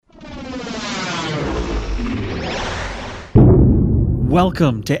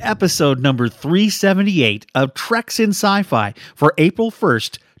Welcome to episode number 378 of Treks in Sci-Fi for April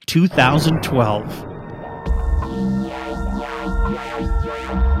 1st, 2012.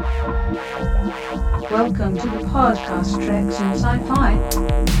 Welcome to the podcast Treks in Sci-Fi,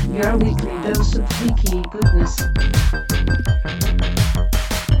 your weekly dose of freaky goodness.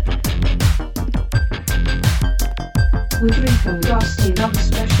 With Rico Dusty and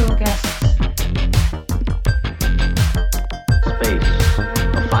special guests. Space,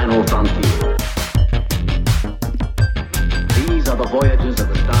 the final frontier. These are the voyages of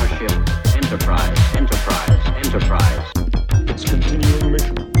the starship Enterprise. Its continuing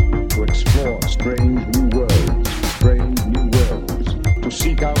mission to explore strange new worlds, to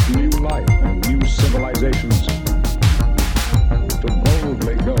seek out new life and new civilizations, to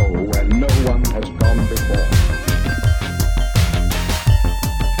boldly go where no one has gone before.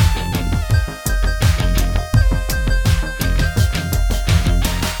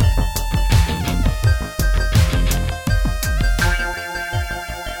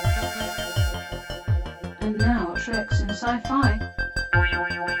 And now, Treks in Sci-Fi.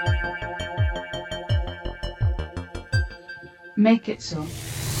 Make it so.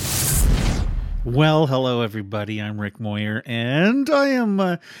 Well, hello everybody, I'm Rick Moyer, and I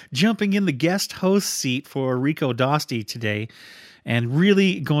am jumping in the guest host seat for Rico Dusty today, and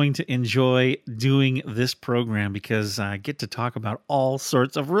really going to enjoy doing this program because I get to talk about all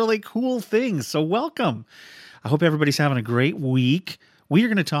sorts of really cool things, so welcome. I hope everybody's having a great week. We are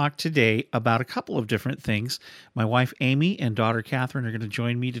going to talk today about a couple of different things. My wife Amy and daughter Catherine are going to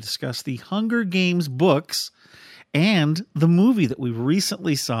join me to discuss the Hunger Games books and the movie that we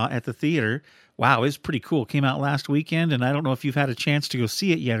recently saw at the theater. Wow, it was pretty cool. Came out last weekend, and I don't know if you've had a chance to go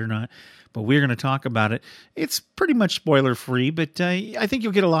see it yet or not, but we're going to talk about it. It's pretty much spoiler-free, but I think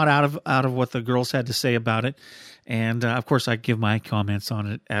you'll get a lot out of what the girls had to say about it. And, of course, I give my comments on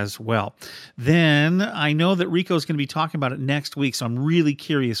it as well. Then I know that Rico's going to be talking about it next week, so I'm really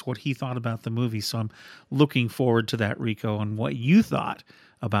curious what he thought about the movie. So I'm looking forward to that, Rico, and what you thought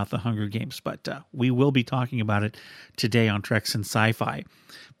about the Hunger Games. But we will be talking about it today on Treks in Sci-Fi.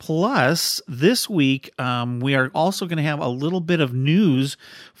 Plus, this week, we are also going to have a little bit of news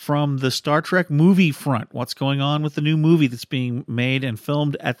from the Star Trek movie front. What's going on with the new movie that's being made and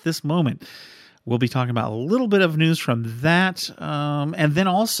filmed at this moment. We'll be talking about a little bit of news from that. And then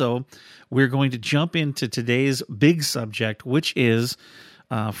also, we're going to jump into today's big subject, which is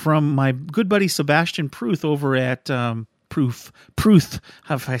from my good buddy Sebastian Pruth over at Pruth,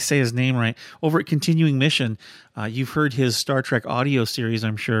 if I say his name right, over at Continuing Mission. You've heard his Star Trek audio series,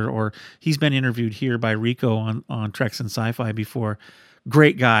 I'm sure, or he's been interviewed here by Rico on Treks and Sci-Fi before.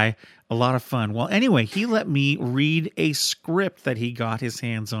 Great guy, a lot of fun. Well, anyway, he let me read a script that he got his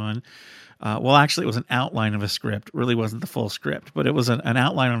hands on. Well, actually, it was an outline of a script. It really wasn't the full script, but it was an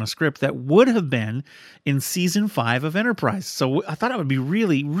outline on a script that would have been in Season 5 of Enterprise. So I thought it would be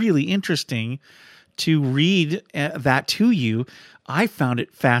really, really interesting to read that to you. I found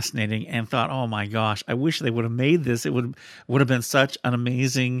it fascinating and thought, oh my gosh, I wish they would have made this. It would have been such an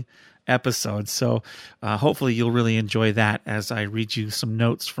amazing episode. So hopefully you'll really enjoy that as I read you some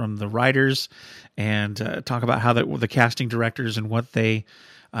notes from the writers and talk about how the casting directors and what they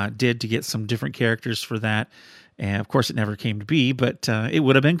did to get some different characters for that. And of course, it never came to be, but it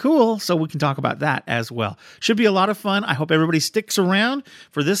would have been cool. So we can talk about that as well. Should be a lot of fun. I hope everybody sticks around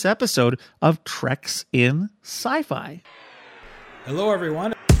for this episode of Treks in Sci-Fi. Hello,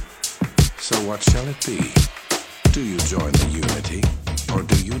 everyone. So what shall it be? Do you join the Unity, or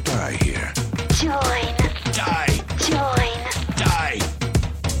do you die here? Join. Die! Join. Die!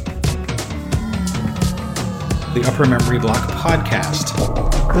 The Upper Memory Block podcast.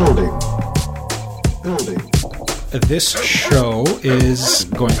 Building. This show is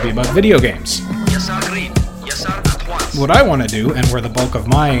going to be about video games. Yes, sir, agreed. Yes, sir, at once. What I want to do, and where the bulk of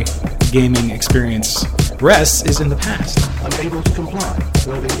my gaming experience rests, is in the past. Unable to comply.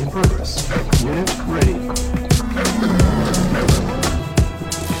 Building in progress. Unit ready.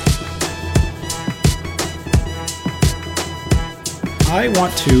 I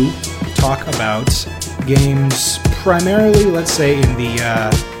want to talk about games primarily, let's say, in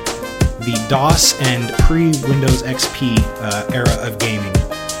the DOS and pre-Windows XP era of gaming.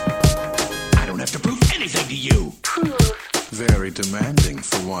 I don't have to prove anything to you! Proof. Very demanding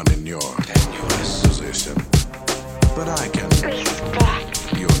for one in your tenuous position. But I can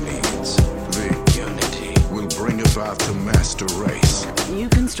Respect. your needs. The Unity will bring about the master race. New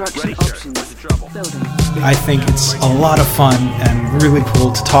construction options. Building. I think it's a lot of fun and really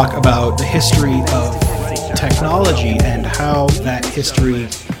cool to talk about the history of technology and how that history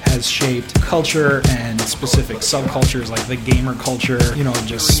has shaped culture and specific subcultures like the gamer culture,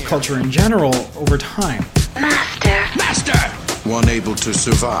 just culture in general over time. Master. One able to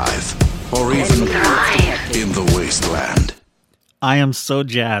survive, or even Thrive. in the wasteland. I am so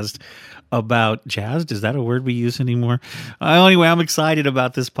jazzed about jazzed. Is that a word we use anymore? Anyway, I'm excited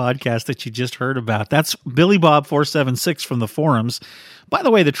about this podcast that you just heard about. That's Billy Bob 476 from the forums. By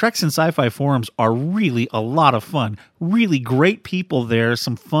the way, the Treks and Sci-Fi forums are really a lot of fun. Really great people there.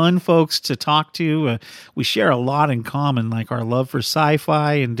 Some fun folks to talk to. We share a lot in common, like our love for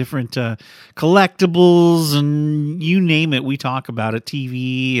sci-fi and different collectibles and you name it. We talk about it.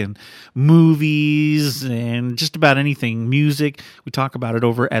 TV and movies and just about anything. Music. We talk about it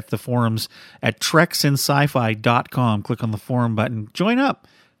over at the forums at treksandsci-fi.com. Click on the forum button. Join up.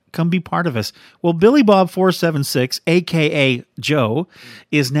 Come be part of us. Well, Billy Bob 476, a.k.a. Joe,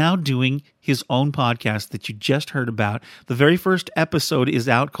 is now doing his own podcast that you just heard about. The very first episode is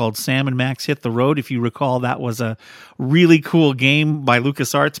out called Sam and Max Hit the Road. If you recall, that was a really cool game by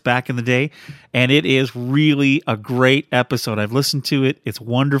LucasArts back in the day, and it is really a great episode. I've listened to it. It's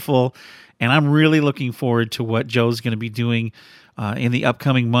wonderful, and I'm really looking forward to what Joe's going to be doing in the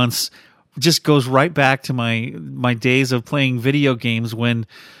upcoming months. Just goes right back to my days of playing video games when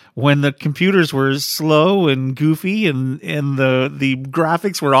the computers were slow and goofy and the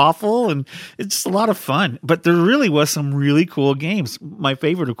graphics were awful, and it's just a lot of fun. But there really was some really cool games. My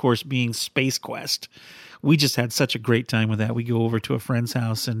favorite, of course, being Space Quest. We just had such a great time with that. We go over to a friend's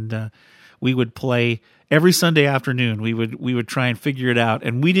house and we would play every Sunday afternoon. We would try and figure it out,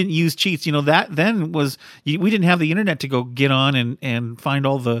 and we didn't use cheats. That then was we didn't have the internet to go get on and find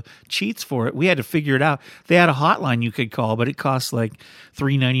all the cheats for it. We had to figure it out. They had a hotline you could call, but it cost like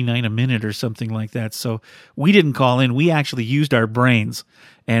 $3.99 a minute or something like that. So we didn't call in. We actually used our brains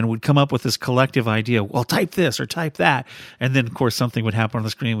and would come up with this collective idea. Well, type this or type that. And then, of course, something would happen on the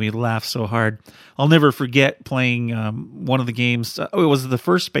screen. We'd laugh so hard. I'll never forget playing one of the games. It was the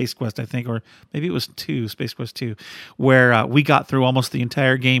first Space Quest, I think, or maybe it was Space Quest 2, where we got through almost the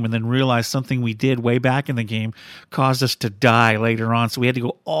entire game and then realized something we did way back in the game caused us to die later on. So we had to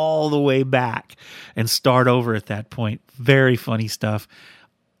go all the way back and start over at that point. Very funny stuff.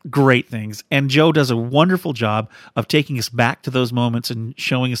 Great things. And Joe does a wonderful job of taking us back to those moments and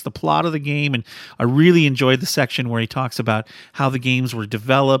showing us the plot of the game. And I really enjoyed the section where he talks about how the games were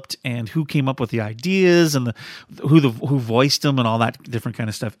developed and who came up with the ideas and who voiced them and all that different kind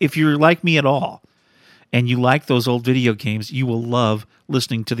of stuff. If you're like me at all and you like those old video games, you will love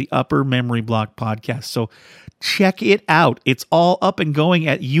listening to the Upper Memory Block podcast. So check it out. It's all up and going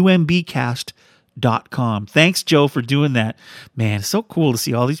at umbcast.com. Thanks, Joe, for doing that. Man, it's so cool to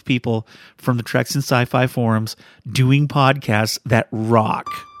see all these people from the Treks and Sci-Fi forums doing podcasts that rock.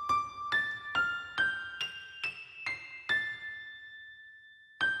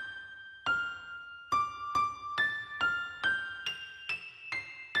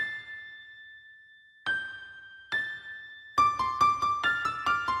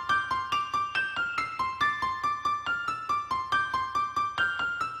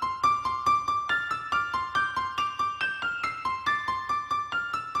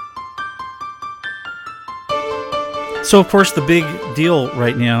 So, of course, the big deal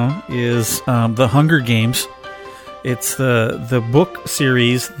right now is the Hunger Games. It's the book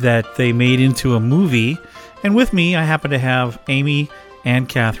series that they made into a movie. And with me, I happen to have Amy and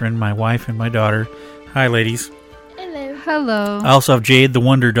Catherine, my wife and my daughter. Hi, ladies. Hello. I also have Jade, the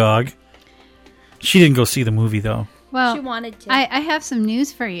Wonder Dog. She didn't go see the movie, though. Well, she wanted to. I have some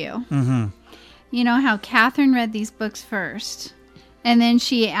news for you. Mm-hmm. You know how Catherine read these books first, and then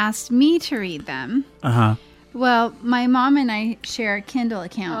she asked me to read them. Uh-huh. Well, my mom and I share a Kindle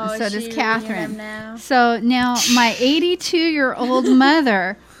account, and so does Catherine. Now? So now my 82-year-old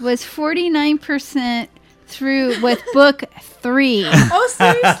mother was 49% through with book 3. Oh,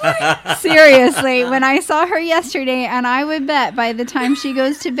 seriously? Seriously, when I saw her yesterday, and I would bet by the time she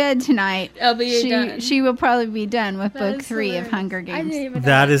goes to bed tonight, she will probably be done with book 3 of Hunger Games.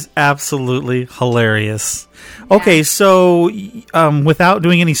 That is absolutely hilarious. Yeah. Okay, so without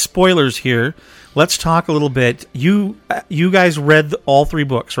doing any spoilers here, let's talk a little bit. You guys read all 3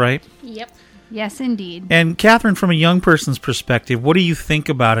 books, right? Yep. Yes, indeed. And Catherine, from a young person's perspective, what do you think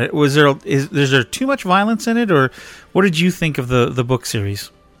about it? Is there too much violence in it, or what did you think of the book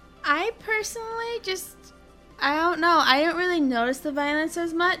series? I personally I don't know. I didn't really notice the violence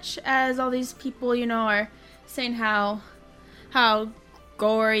as much as all these people, are saying how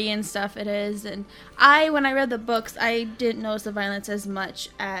gory and stuff it is. And when I read the books, I didn't notice the violence as much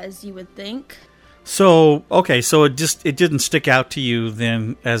as you would think. So, okay, so it didn't stick out to you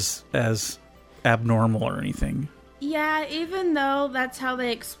then as abnormal or anything? Yeah, even though that's how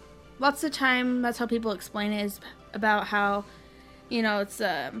they... lots of the time, that's how people explain it, is about how, it's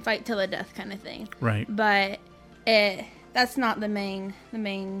a fight till the death kind of thing. Right. But that's not the main...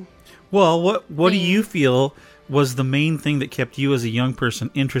 Well, what do you feel was the main thing that kept you as a young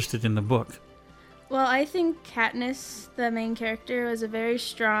person interested in the book? Well, I think Katniss, the main character, was a very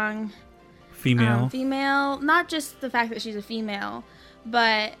strong... Female. Not just the fact that she's a female,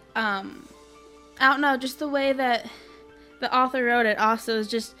 but, I don't know, just the way that the author wrote it also is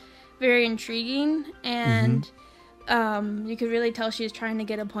just very intriguing, and you could really tell she was trying to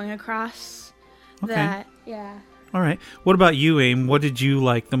get a point across. Okay. Yeah. All right. What about you, Aim? What did you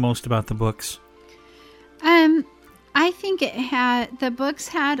like the most about the books? I think the books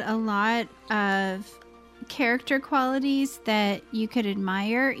had a lot of character qualities that you could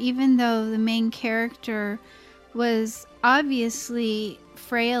admire, even though the main character was obviously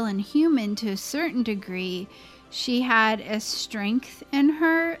frail and human to a certain degree. She had a strength in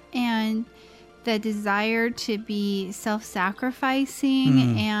her and the desire to be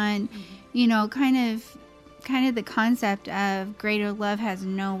self-sacrificing and, kind of the concept of greater love has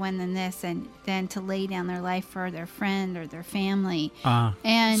no one than this, and than to lay down their life for their friend or their family.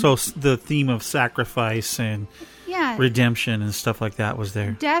 And so the theme of sacrifice and redemption and stuff like that was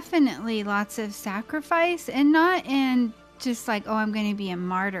there. Definitely lots of sacrifice, and not in just like, oh, I'm going to be a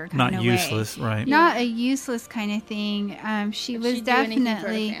martyr kind of way. Not useless, right? Not a useless kind of thing. She was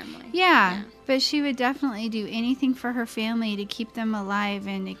definitely, but she would definitely do anything for her family to keep them alive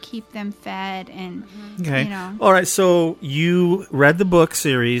and to keep them fed. And all right. So you read the book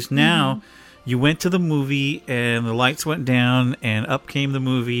series. Now you went to the movie, and the lights went down, and up came the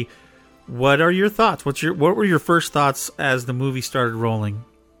movie. What are your thoughts? What were your first thoughts as the movie started rolling?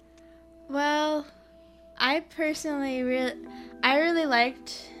 Well, I personally really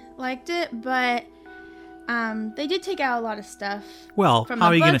liked it, but they did take out a lot of stuff. Well, from how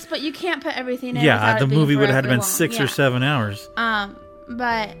the are you books, but you can't put everything in. Yeah, the movie would have had to been long. 6 or 7 hours.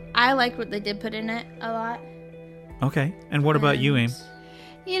 But I liked what they did put in it a lot. Okay, and what about you, Aim?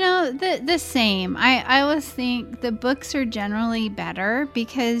 The same. I always think the books are generally better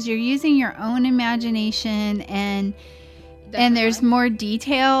because you're using your own imagination and there's more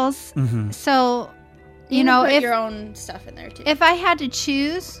details. So, you put your own stuff in there too. If I had to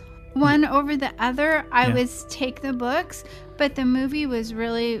choose one over the other, I would take the books. But the movie was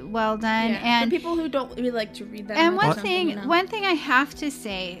really well done, and for people who don't really like to read that. And one thing I have to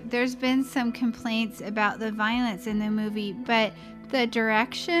say, there's been some complaints about the violence in the movie, but the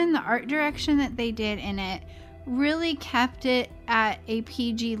art direction that they did in it really kept it at a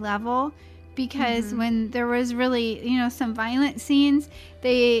PG level. Because when there was really, some violent scenes,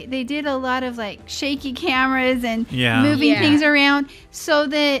 they did a lot of like shaky cameras and moving things around, so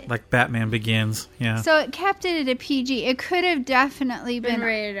that like Batman Begins, So it kept it at a PG. It could have definitely been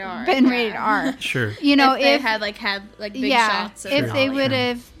rated R. Rated R. Sure. If they had big shots. If they would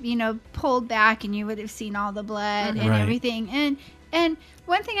have, pulled back and you would have seen all the blood and everything. And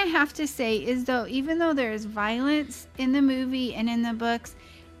one thing I have to say is even though there is violence in the movie and in the books,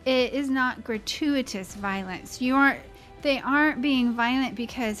 it is not gratuitous violence. They aren't being violent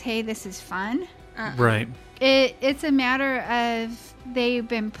because, hey, this is fun. Right. It's a matter of they've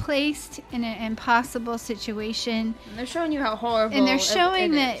been placed in an impossible situation. And they're showing you how horrible. And they're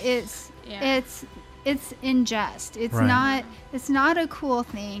showing that it's unjust. It's not a cool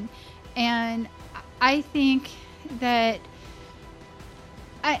thing. And I think that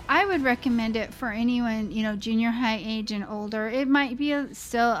I would recommend it for anyone, junior high age and older. It might be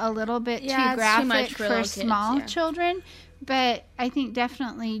still a little bit too graphic for small children, but I think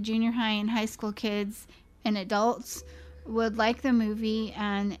definitely junior high and high school kids and adults would like the movie,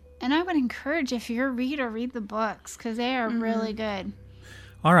 and I would encourage, if you're a reader, read the books because they are really good.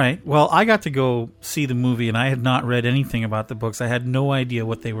 All right. Well, I got to go see the movie, and I had not read anything about the books. I had no idea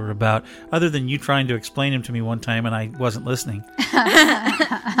what they were about, other than you trying to explain them to me one time, and I wasn't listening.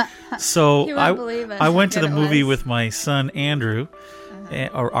 So I went to the movie with my son, Andrew,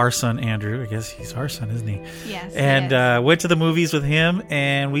 or our son, Andrew. I guess he's our son, isn't he? Yes. And went to the movies with him,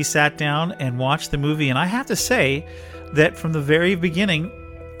 and we sat down and watched the movie. And I have to say that from the very beginning,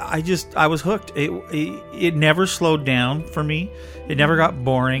 I was hooked. It never slowed down for me. It never got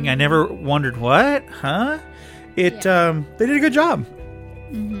boring. I never wondered what, They did a good job,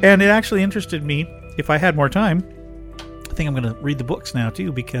 and it actually interested me. If I had more time, I think I'm going to read the books now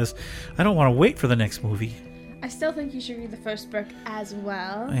too, because I don't want to wait for the next movie. I still think you should read the first book as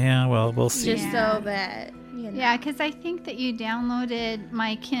well. Yeah, well, we'll see. Just so that, Yeah, because I think that you downloaded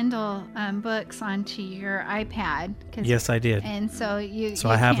my Kindle books onto your iPad. Yes, I did. And so you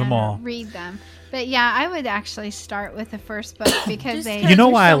I have them all. Read them. But yeah, I would actually start with the first book because they. You know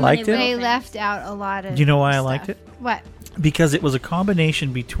why I liked it? They left out a lot of. You know why I stuff. liked it? What? Because it was a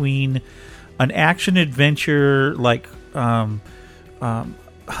combination between an action adventure, like hunt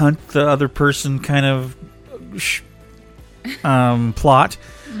the other person kind of plot,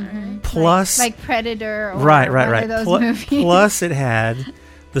 plus like Predator. Or right. One of those movies. Plus, it had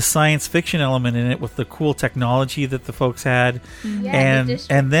the science fiction element in it with the cool technology that the folks had, and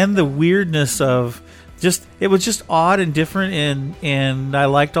then the weirdness of it was just odd and different, and I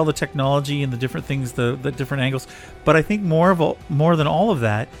liked all the technology and the different things, the different angles. But I think more than all of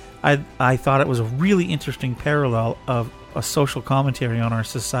that, I thought it was a really interesting parallel of a social commentary on our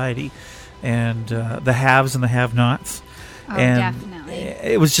society and the haves and the have-nots. Oh, and definitely.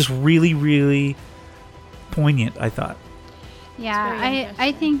 It was just really, really poignant, I thought. Yeah,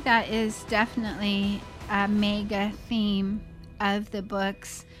 I think that is definitely a mega theme of the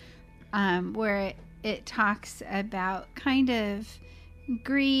books, where it talks about kind of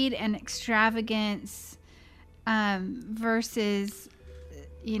greed and extravagance versus,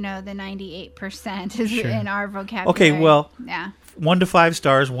 the 98% is in our vocabulary. Okay, well, yeah. 1 to 5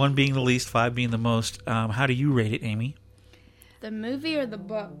 stars, 1 being the least, 5 being the most. How do you rate it, Amy? The movie or the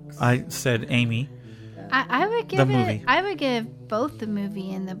books? I said Amy. I would give the movie. I would give both the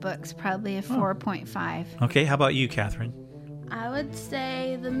movie and the books probably a 4.5. Okay, how about you, Catherine? I would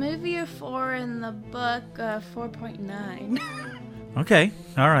say the movie a 4 and the book 4.9. Okay,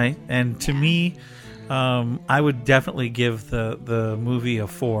 all right. And to me, I would definitely give the movie a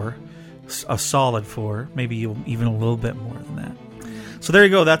 4, a solid 4, maybe even a little bit more than that. So there you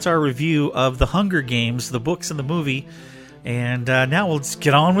go. That's our review of The Hunger Games, the books and the movie. And now we'll just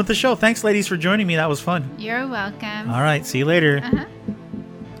get on with the show. Thanks, ladies, for joining me. That was fun. You're welcome. All right. See you later. Uh-huh.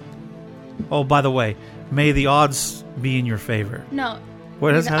 Oh, by the way, may the odds be in your favor. No.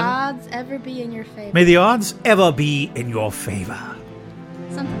 What may the odds ever be in your favor. May the odds ever be in your favor.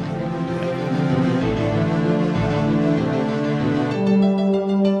 Something like that.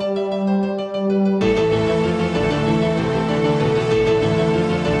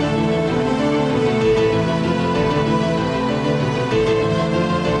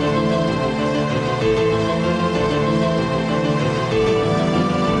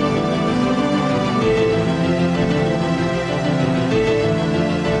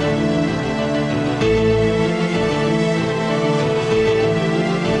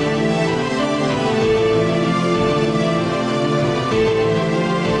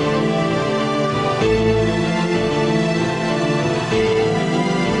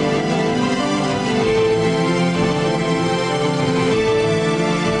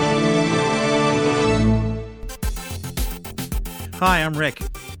 Hi, I'm Rick.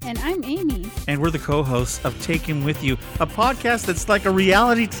 And I'm Amy. And we're the co-hosts of Take Him With You, a podcast that's like a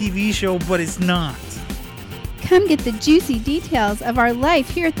reality TV show, but it's not. Come get the juicy details of our life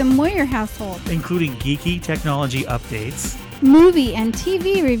here at the Moyer household, including geeky technology updates, movie and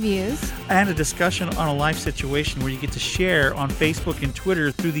TV reviews, and a discussion on a life situation where you get to share on Facebook and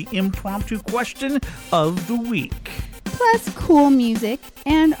Twitter through the impromptu question of the week. Plus cool music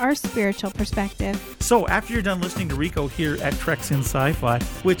and our spiritual perspective. So after you're done listening to Rico here at Treks in Sci-Fi,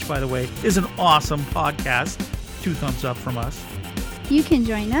 which, by the way, is an awesome podcast, 2 thumbs up from us, you can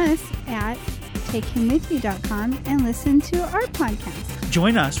join us at takehimwithyou.com and listen to our podcast.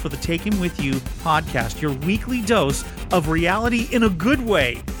 Join us for the Take Him With You podcast, your weekly dose of reality in a good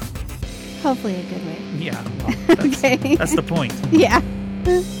way. Hopefully a good way. Yeah. Well, that's the point. Yeah.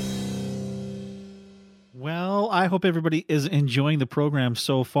 Well, I hope everybody is enjoying the program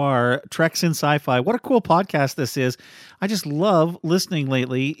so far. Treks in Sci-Fi. What a cool podcast this is. I just love listening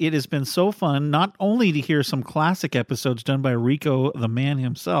lately. It has been so fun, not only to hear some classic episodes done by Rico, the man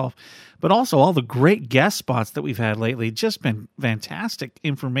himself, but also all the great guest spots that we've had lately. Just been fantastic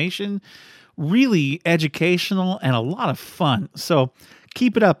information, really educational, and a lot of fun. So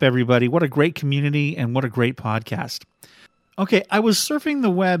keep it up, everybody. What a great community and what a great podcast. Okay, I was surfing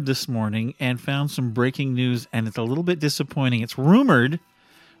the web this morning and found some breaking news, and it's a little bit disappointing. It's rumored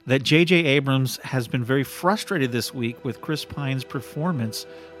that J.J. Abrams has been very frustrated this week with Chris Pine's performance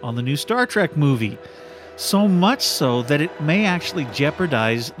on the new Star Trek movie. So much so that it may actually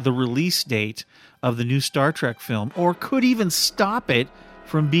jeopardize the release date of the new Star Trek film, or could even stop it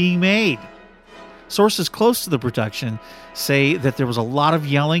from being made. Sources close to the production say that there was a lot of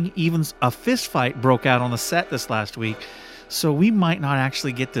yelling, even a fist fight broke out on the set this last week. So we might not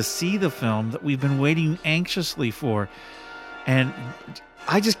actually get to see the film that we've been waiting anxiously for. And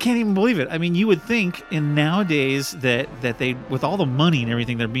I just can't even believe it. I mean, you would think in nowadays that they, with all the money and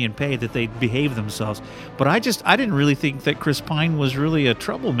everything they're being paid, that they'd behave themselves. But I didn't really think that Chris Pine was really a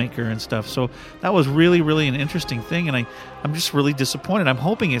troublemaker and stuff. So that was really, really an interesting thing. And I'm just really disappointed. I'm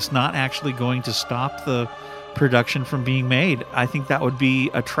hoping it's not actually going to stop the production from being made. I think that would be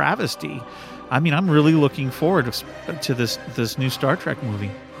a travesty. I mean, I'm really looking forward to this new Star Trek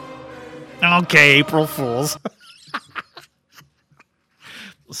movie. Okay, April Fools.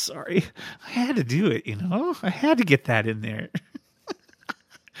 Sorry, I had to do it, I had to get that in there.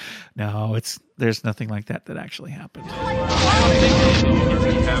 No, there's nothing like that actually happened.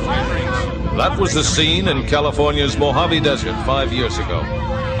 That was the scene in California's Mojave Desert 5 years ago.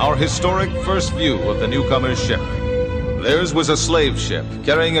 Our historic first view of the newcomer's ship. Theirs was a slave ship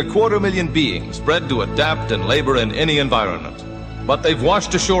carrying 250,000 beings bred to adapt and labor in any environment. But they've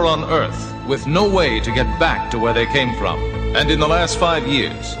washed ashore on Earth with no way to get back to where they came from. And in the last 5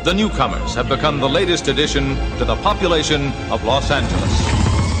 years, the newcomers have become the latest addition to the population of Los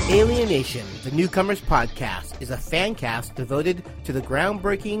Angeles. Alienation, the Newcomers Podcast, is a fan cast devoted to the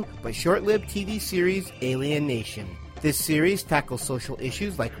groundbreaking but short-lived TV series Alienation. This series tackles social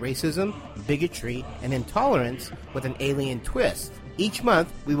issues like racism, bigotry, and intolerance with an alien twist. Each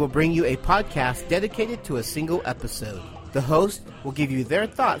month, we will bring you a podcast dedicated to a single episode. The host will give you their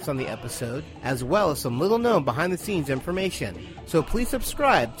thoughts on the episode, as well as some little-known behind-the-scenes information. So please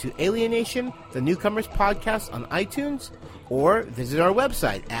subscribe to Alienation, the Newcomers Podcast on iTunes, or visit our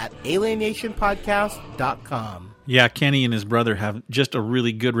website at alienationpodcast.com. Yeah, Kenny and his brother have just a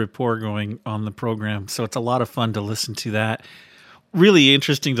really good rapport going on the program, so it's a lot of fun to listen to that. Really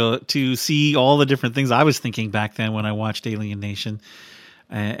interesting to see all the different things I was thinking back then when I watched Alienation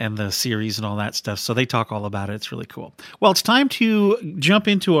and the series and all that stuff. So they talk all about it. It's really cool. Well, it's time to jump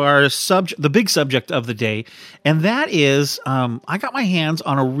into our the big subject of the day, and that is I got my hands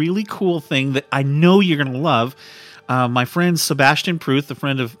on a really cool thing that I know you're going to love. My friend Sebastian Pruth, the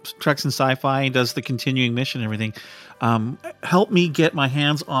friend of Treks and Sci-Fi, does the continuing mission and everything, helped me get my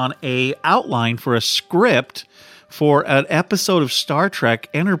hands on a outline for a script for an episode of Star Trek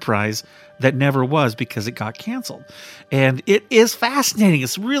Enterprise that never was because it got canceled. And it is fascinating.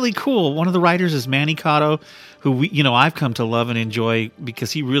 It's really cool. One of the writers is Manny Cotto, who I've come to love and enjoy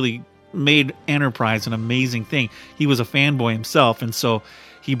because he really made Enterprise an amazing thing. He was a fanboy himself, and so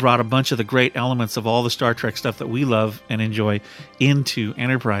he brought a bunch of the great elements of all the Star Trek stuff that we love and enjoy into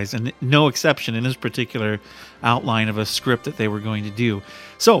Enterprise, and no exception in this particular outline of a script that they were going to do.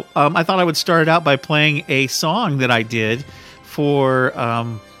 So I thought I would start out by playing a song that I did for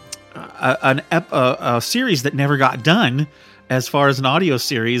a series that never got done as far as an audio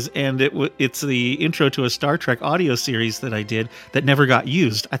series, and it's the intro to a Star Trek audio series that I did that never got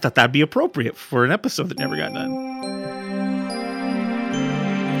used. I thought that'd be appropriate for an episode that never got done.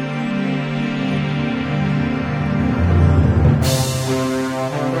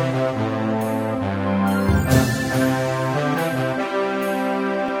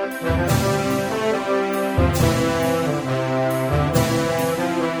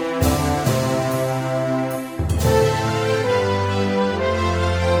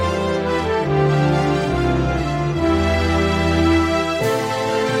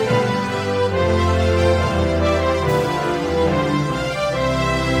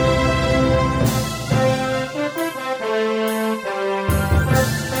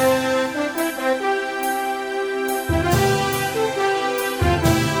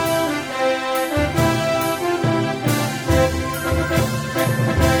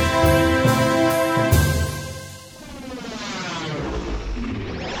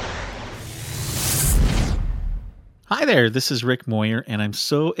 Hi there, this is Rick Moyer, and I'm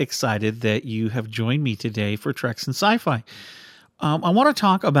so excited that you have joined me today for Treks and Sci-Fi. I want to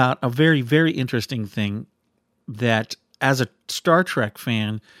talk about a very, very interesting thing that, as a Star Trek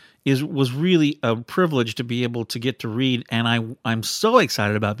fan, was really a privilege to be able to get to read, and I'm so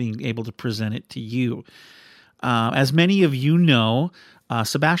excited about being able to present it to you. As many of you know,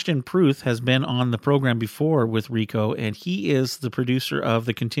 Sebastian Pruth has been on the program before with Rico, and he is the producer of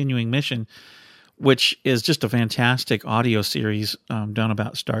The Continuing Mission, which is just a fantastic audio series done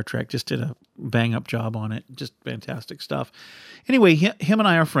about Star Trek. Just did a bang-up job on it. Just fantastic stuff. Anyway, him and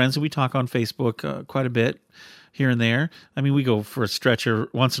I are friends, and we talk on Facebook quite a bit here and there. I mean, we go for a stretcher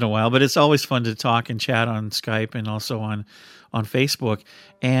once in a while, but it's always fun to talk and chat on Skype and also on Facebook.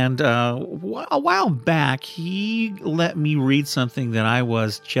 And a while back, he let me read something that I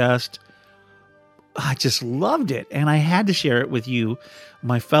just loved it, and I had to share it with you,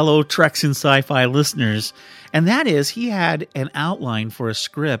 my fellow Treks and Sci-Fi listeners. And that is, he had an outline for a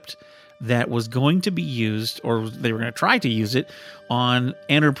script that was going to be used, or they were going to try to use it on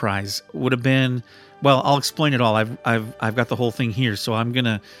Enterprise. Would have been, well, I'll explain it all. I've got the whole thing here, so I'm going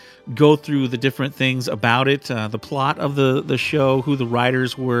to go through the different things about it, the plot of the show, who the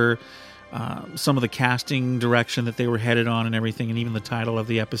writers were, some of the casting direction that they were headed on and everything, and even the title of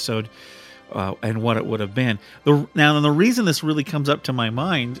the episode, and what it would have been. Now, the reason this really comes up to my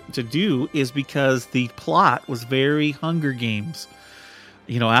mind to do is because the plot was very Hunger Games.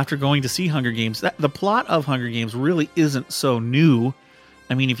 You know, after going to see Hunger Games, the plot of Hunger Games really isn't so new.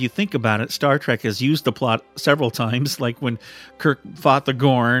 I mean, if you think about it, Star Trek has used the plot several times, like when Kirk fought the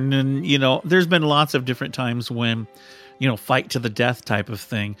Gorn, and, you know, there's been lots of different times when, you know, fight to the death type of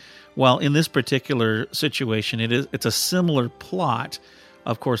thing. Well, in this particular situation, it's a similar plot,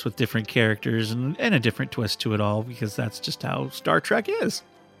 of course, with different characters and a different twist to it all, because that's just how Star Trek is.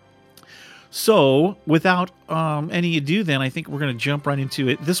 So, without any ado, then, I think we're going to jump right into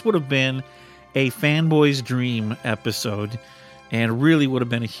it. This would have been a fanboy's dream episode, and really would have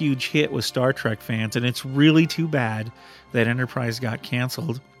been a huge hit with Star Trek fans, and it's really too bad that Enterprise got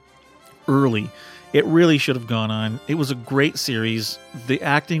canceled early. It really should have gone on. It was a great series. The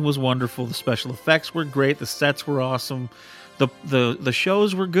acting was wonderful. The special effects were great. The sets were awesome. The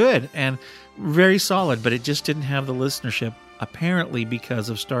shows were good and very solid, but it just didn't have the listenership, apparently because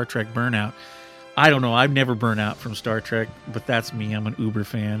of Star Trek burnout. I don't know. I've never burnt out from Star Trek, but that's me. I'm an uber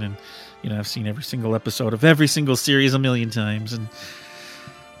fan, and, you know, I've seen every single episode of every single series a million times, and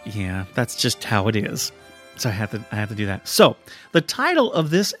yeah, that's just how it is. So I had to do that. So the title of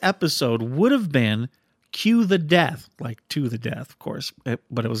this episode would have been Cue the Death, like To the Death, of course,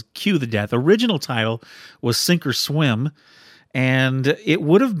 but it was Cue the Death. Original title was Sink or Swim, and it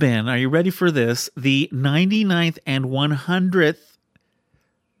would have been, are you ready for this, the 99th and 100th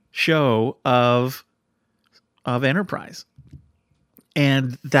show of Enterprise.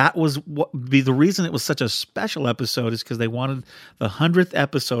 And that was the reason it was such a special episode, is because they wanted the 100th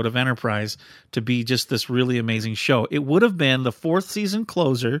episode of Enterprise to be just this really amazing show. It would have been the 4th season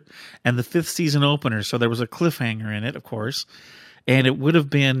closer and the 5th season opener, so there was a cliffhanger in it, of course. And it would have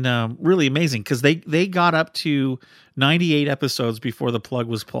been really amazing, because they got up to 98 episodes before the plug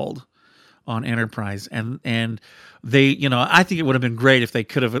was pulled on Enterprise, and they, you know, I think it would have been great if they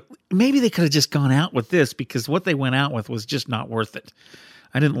could have just gone out with this, because what they went out with was just not worth it.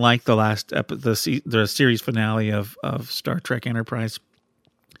 I didn't like the series finale of Star Trek Enterprise.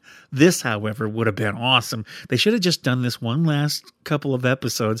 This, however, would have been awesome. They should have just done this one last couple of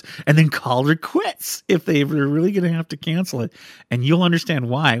episodes and then called it quits if they were really going to have to cancel it. And you'll understand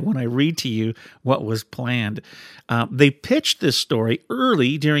why when I read to you what was planned. They pitched this story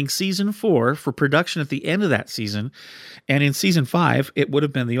early during season 4 for production at the end of that season. And in season 5, it would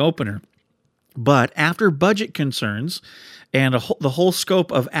have been the opener. But after budget concerns and the whole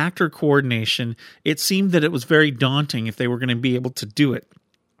scope of actor coordination, it seemed that it was very daunting if they were going to be able to do it.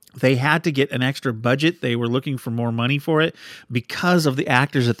 They had to get an extra budget. They were looking for more money for it because of the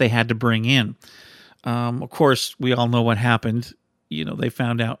actors that they had to bring in. Of course, we all know what happened. You know, they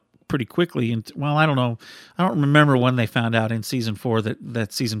found out pretty quickly. And well, I don't know. I don't remember when they found out in season 4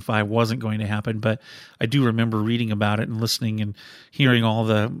 that season 5 wasn't going to happen. But I do remember reading about it and listening and hearing all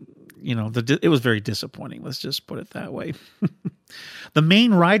the, you know, it was very disappointing. Let's just put it that way. The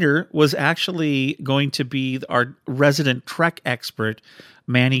main writer was actually going to be our resident Trek expert,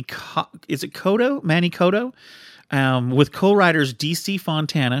 Manny Coto, with co-writers DC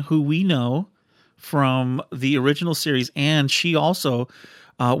Fontana, who we know from the original series, and she also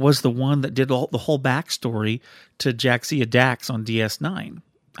was the one that did the whole backstory to Jaxia Dax on DS9.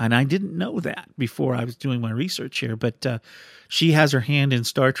 And I didn't know that before I was doing my research here, but she has her hand in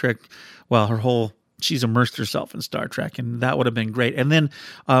Star Trek. Well, she's immersed herself in Star Trek, and that would have been great. And then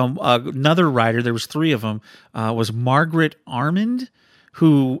another writer, there was 3 of them, was Margaret Armand,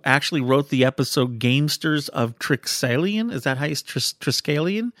 who actually wrote the episode Gamesters of Triskelion. Is that how you say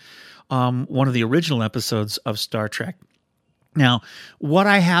Triskelion? One of the original episodes of Star Trek. Now, what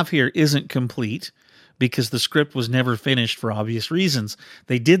I have here isn't complete, because the script was never finished for obvious reasons.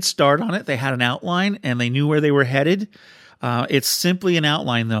 They did start on it. They had an outline, and they knew where they were headed. It's simply an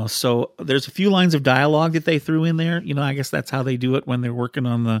outline, though. So there's a few lines of dialogue that they threw in there. You know, I guess that's how they do it when they're working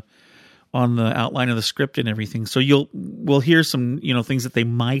on the outline of the script and everything. So we'll hear some, you know, things that they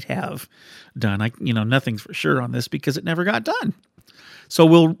might have done. Nothing's for sure on this because it never got done. So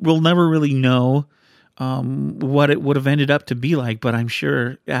we'll never really know what it would have ended up to be like, but I'm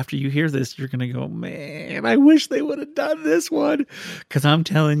sure after you hear this, you're going to go, man, I wish they would have done this one. Because I'm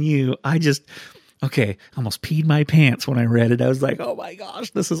telling you, I almost peed my pants when I read it. I was like, oh my gosh,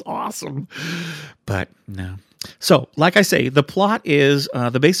 this is awesome. But no. So, like I say, the plot is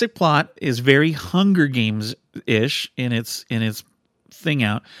the basic plot is very Hunger Games-ish in its thing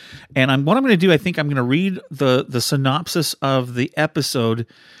out. And what I'm going to do, I think I'm going to read the synopsis of the episode,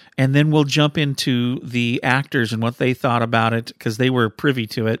 and then we'll jump into the actors and what they thought about it, because they were privy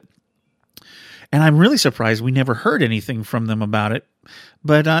to it. And I'm really surprised we never heard anything from them about it.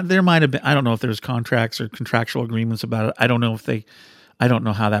 But there might have been, I don't know if there's contracts or contractual agreements about it. I don't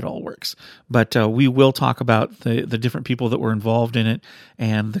know how that all works. But we will talk about the different people that were involved in it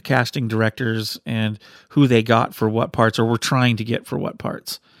and the casting directors and who they got for what parts, or were trying to get for what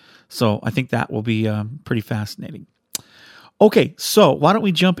parts. So I think that will be pretty fascinating. Okay, so why don't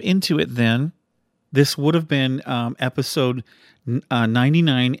we jump into it then? This would have been episode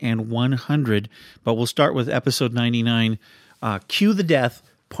 99 and 100, but we'll start with episode 99, Cue the Death,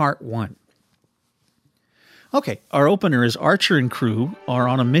 Part 1. Okay, our opener is Archer and crew are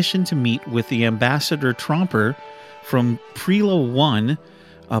on a mission to meet with the Ambassador Tromper from Prelo 1,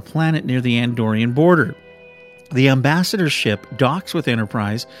 a planet near the Andorian border. The Ambassador's ship docks with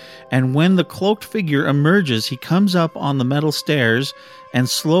Enterprise, and when the cloaked figure emerges, he comes up on the metal stairs and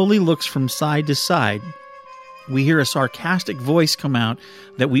slowly looks from side to side. We hear a sarcastic voice come out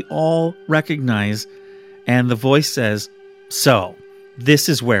that we all recognize, and the voice says, "So, this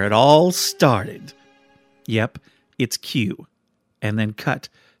is where it all started." Yep, it's Q. And then cut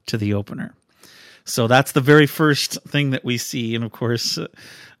to the opener. So that's the very first thing that we see. And of course,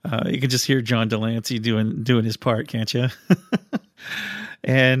 you can just hear John Delancey doing his part, can't you?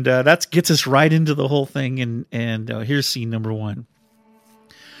 And that gets us right into the whole thing. And here's scene number 1.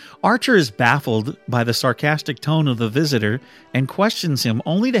 Archer is baffled by the sarcastic tone of the visitor and questions him,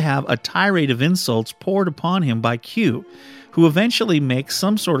 only to have a tirade of insults poured upon him by Q, who eventually makes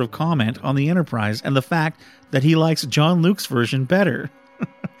some sort of comment on the Enterprise and the fact that he likes John Luke's version better.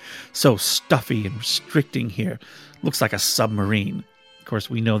 So stuffy and restricting here. Looks like a submarine. Of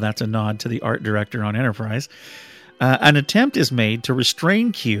course, we know that's a nod to the art director on Enterprise. An attempt is made to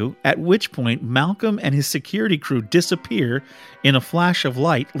restrain Q, at which point Malcolm and his security crew disappear in a flash of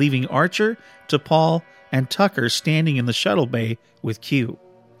light, leaving Archer, T'Pol, and Tucker standing in the shuttle bay with Q.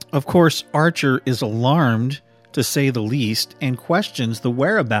 Of course, Archer is alarmed, to say the least, and questions the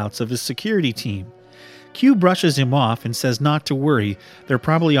whereabouts of his security team. Q brushes him off and says not to worry, they're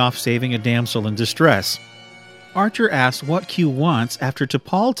probably off saving a damsel in distress. Archer asks what Q wants after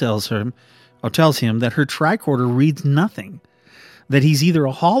T'Pol tells him that her tricorder reads nothing, that he's either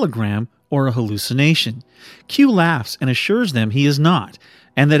a hologram or a hallucination. Q laughs and assures them he is not,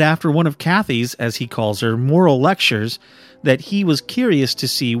 and that after one of Kathy's, as he calls her, moral lectures, that he was curious to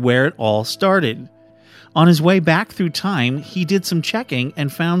see where it all started. On his way back through time, he did some checking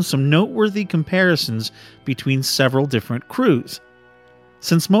and found some noteworthy comparisons between several different crews.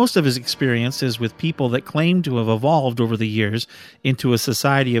 Since most of his experience is with people that claim to have evolved over the years into a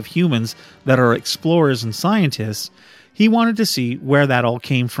society of humans that are explorers and scientists, he wanted to see where that all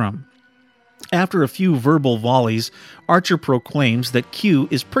came from. After a few verbal volleys, Archer proclaims that Q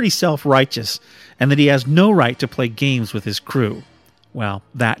is pretty self-righteous and that he has no right to play games with his crew. Well,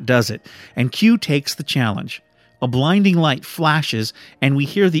 that does it, and Q takes the challenge. A blinding light flashes, and we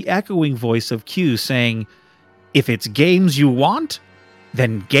hear the echoing voice of Q saying, "If it's games you want,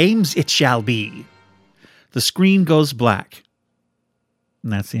 then games it shall be." The screen goes black.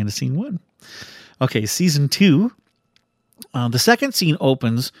 And that's the end of scene 1. Okay, season 2. The second scene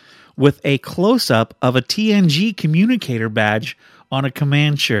opens with a close-up of a TNG communicator badge on a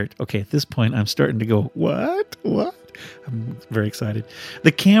command shirt. Okay, at this point, I'm starting to go, what? I'm very excited.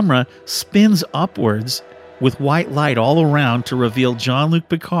 The camera spins upwards with white light all around to reveal Jean-Luc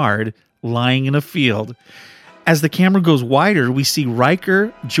Picard lying in a field. As the camera goes wider, we see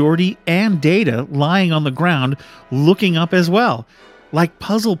Riker, Geordi, and Data lying on the ground, looking up as well, like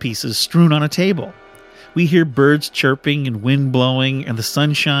puzzle pieces strewn on a table. We hear birds chirping and wind blowing, and the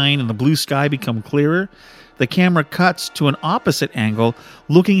sunshine and the blue sky become clearer. The camera cuts to an opposite angle,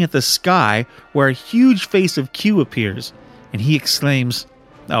 looking at the sky, where a huge face of Q appears, and he exclaims,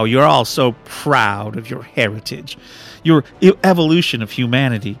 "Oh, you're all so proud of your heritage, your evolution of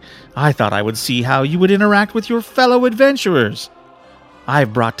humanity. I thought I would see how you would interact with your fellow adventurers.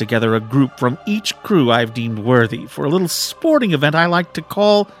 I've brought together a group from each crew I've deemed worthy for a little sporting event I like to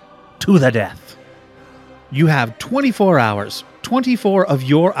call To the Death. You have 24 hours, 24 of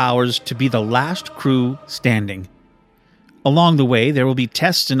your hours to be the last crew standing. Along the way, there will be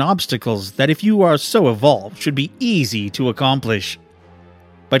tests and obstacles that, if you are so evolved, should be easy to accomplish.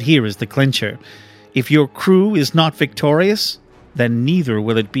 But here is the clincher. If your crew is not victorious, then neither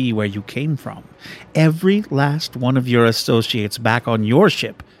will it be where you came from. Every last one of your associates back on your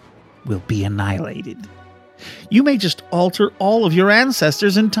ship will be annihilated. You may just alter all of your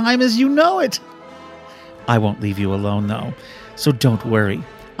ancestors in time as you know it. I won't leave you alone, though, so don't worry.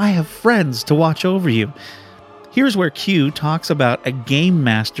 I have friends to watch over you. Here's where Q talks about a game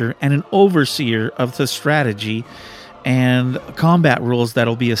master and an overseer of the strategy and combat rules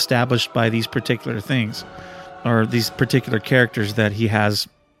that'll be established by these particular things, or these particular characters that he has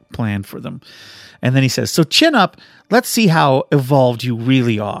planned for them. And then he says, so chin up, let's see how evolved you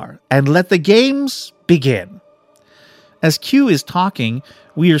really are, and let the games begin. As Q is talking,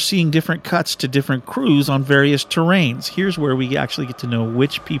 we are seeing different cuts to different crews on various terrains. Here's where we actually get to know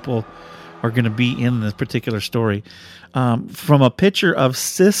which people are going to be in this particular story. From a picture of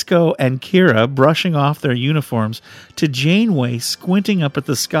Sisko and Kira brushing off their uniforms to Janeway squinting up at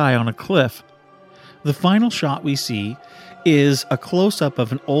the sky on a cliff. The final shot we see is a close-up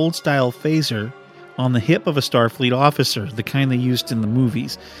of an old-style phaser on the hip of a Starfleet officer, the kind they used in the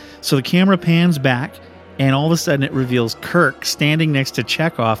movies. So the camera pans back, and all of a sudden it reveals Kirk standing next to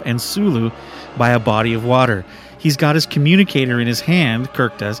Chekhov and Sulu by a body of water. He's got his communicator in his hand,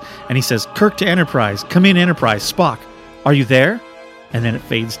 Kirk does, and he says, Kirk to Enterprise, come in Enterprise, Spock, are you there? And then it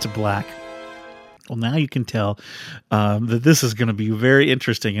fades to black. Well, now you can tell that this is going to be very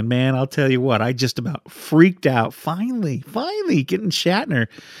interesting. And man, I'll tell you what, I just about freaked out. Finally getting Shatner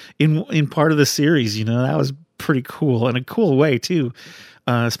in part of the series. You know, that was pretty cool, in a cool way too.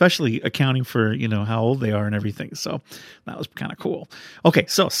 Especially accounting for, you know, how old they are and everything. So that was kind of cool. Okay,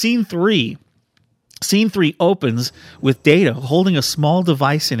 so Scene 3 opens with Data holding a small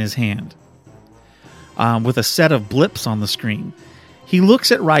device in his hand with a set of blips on the screen. He looks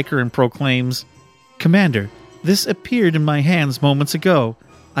at Riker and proclaims, Commander, this appeared in my hands moments ago.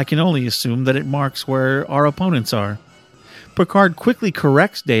 I can only assume that it marks where our opponents are. Picard quickly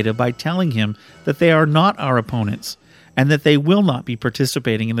corrects Data by telling him that they are not our opponents and that they will not be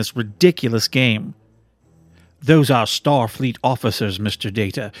participating in this ridiculous game. Those are Starfleet officers, Mr.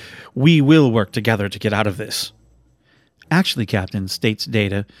 Data. We will work together to get out of this. Actually, Captain, states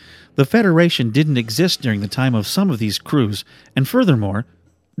Data, the Federation didn't exist during the time of some of these crews, and furthermore,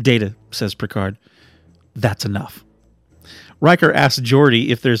 Data, says Picard, that's enough. Riker asks Geordi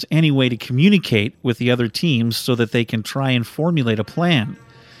if there's any way to communicate with the other teams so that they can try and formulate a plan.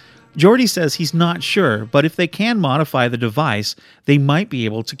 Geordi says he's not sure, but if they can modify the device, they might be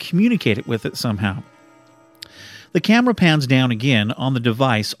able to communicate it with it somehow. The camera pans down again on the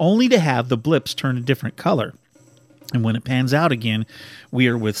device, only to have the blips turn a different color. And when it pans out again, we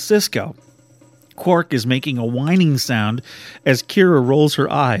are with Sisko. Quark is making a whining sound as Kira rolls her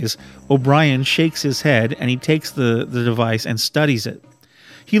eyes. O'Brien shakes his head, and he takes the device and studies it.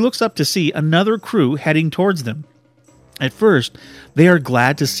 He looks up to see another crew heading towards them. At first, they are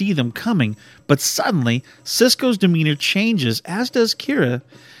glad to see them coming, but suddenly, Sisko's demeanor changes, as does Kira,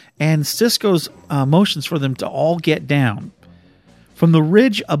 and Sisko's motions for them to all get down. From the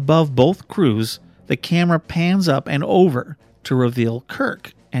ridge above both crews, the camera pans up and over to reveal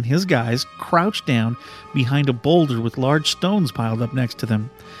Kirk and his guys crouched down behind a boulder with large stones piled up next to them.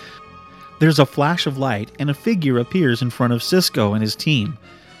 There's a flash of light, and a figure appears in front of Sisko and his team.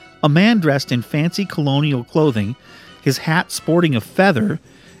 A man dressed in fancy colonial clothing, his hat sporting a feather,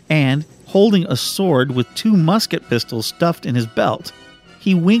 and holding a sword with 2 musket pistols stuffed in his belt.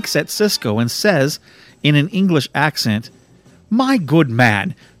 He winks at Sisko and says, in an English accent, "My good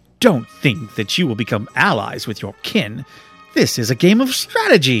man, don't think that you will become allies with your kin. This is a game of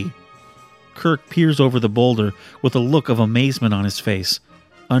strategy." Kirk peers over the boulder with a look of amazement on his face.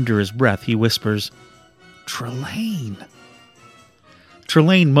 Under his breath, he whispers, "Trelane."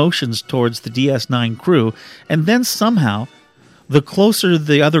 Trelane motions towards the DS9 crew, and then somehow, the closer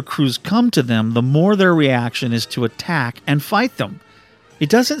the other crews come to them, the more their reaction is to attack and fight them. It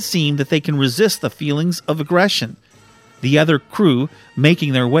doesn't seem that they can resist the feelings of aggression. The other crew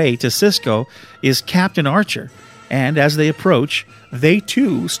making their way to Sisko is Captain Archer, and as they approach, they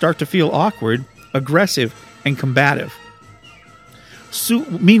too start to feel awkward, aggressive, and combative.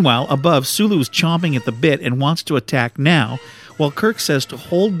 Meanwhile, above, Sulu's chomping at the bit and wants to attack now, while Kirk says to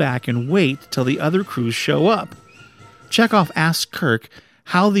hold back and wait till the other crews show up. Chekhov asks Kirk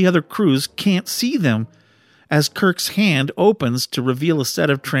how the other crews can't see them, as Kirk's hand opens to reveal a set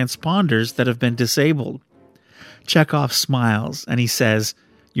of transponders that have been disabled. Chekhov smiles, and he says,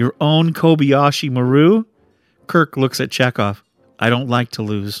 "Your own Kobayashi Maru?" Kirk looks at Chekhov. "I don't like to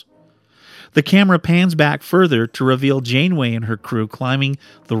lose." The camera pans back further to reveal Janeway and her crew climbing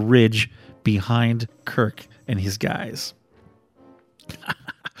the ridge behind Kirk and his guys.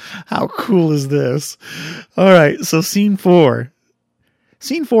 How cool is this? All right, so Scene 4.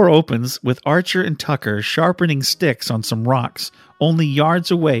 Scene 4 opens with Archer and Tucker sharpening sticks on some rocks, only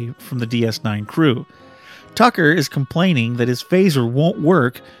yards away from the DS9 crew. Tucker is complaining that his phaser won't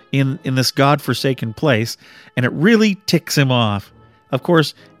work in this godforsaken place, and it really ticks him off. Of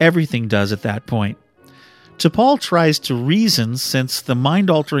course, everything does at that point. T'Pol tries to reason since the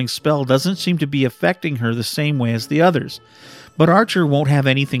mind-altering spell doesn't seem to be affecting her the same way as the others, but Archer won't have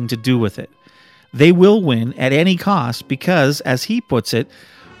anything to do with it. They will win at any cost because, as he puts it,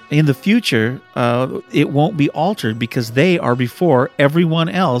 in the future, it won't be altered because they are before everyone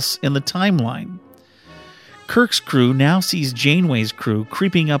else in the timeline. Kirk's crew now sees Janeway's crew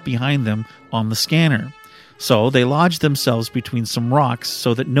creeping up behind them on the scanner, so they lodge themselves between some rocks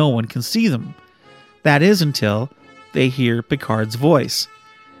so that no one can see them. That is until they hear Picard's voice.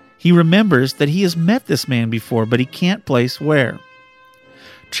 He remembers that he has met this man before, but he can't place where.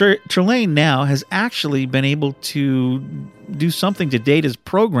 Trelane now has actually been able to do something to Data's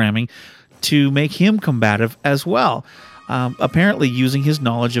programming to make him combative as well, apparently using his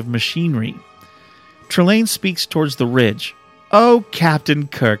knowledge of machinery. Trelane speaks towards the ridge. "Oh, Captain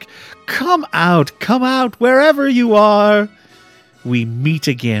Kirk, come out, wherever you are. We meet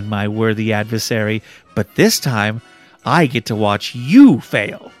again, my worthy adversary, but this time I get to watch you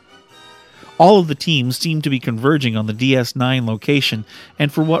fail." All of the teams seem to be converging on the DS9 location,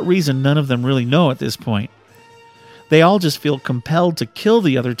 and for what reason none of them really know at this point. They all just feel compelled to kill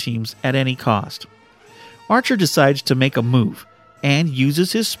the other teams at any cost. Archer decides to make a move, and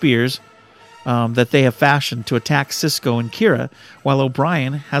uses his spears that they have fashioned to attack Sisko and Kira, while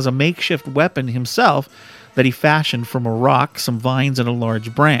O'Brien has a makeshift weapon himself that he fashioned from a rock, some vines, and a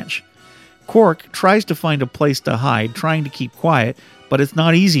large branch. Quark tries to find a place to hide, trying to keep quiet, but it's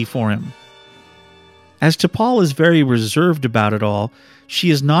not easy for him. As T'Pol is very reserved about it all, she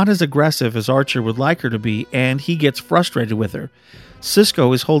is not as aggressive as Archer would like her to be, and he gets frustrated with her.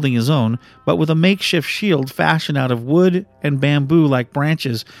 Sisko is holding his own, but with a makeshift shield fashioned out of wood and bamboo-like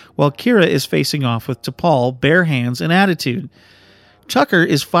branches, while Kira is facing off with T'Pol, bare hands and attitude. Tucker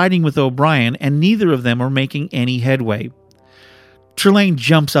is fighting with O'Brien, and neither of them are making any headway. Trelane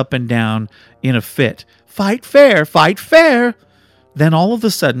jumps up and down in a fit. "Fight fair! Fight fair!" Then all of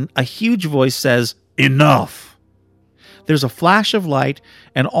a sudden, a huge voice says, "Enough!" There's a flash of light,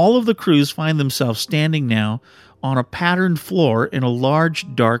 and all of the crews find themselves standing now on a patterned floor in a large,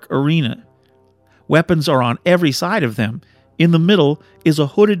 dark arena. Weapons are on every side of them. In the middle is a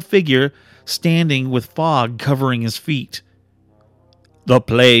hooded figure standing with fog covering his feet. "The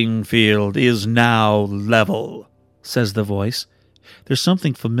playing field is now level," says the voice. There's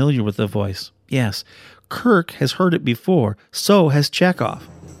something familiar with the voice. Yes, Kirk has heard it before, so has Chekhov.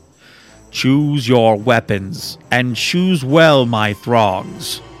 "Choose your weapons, and choose well, my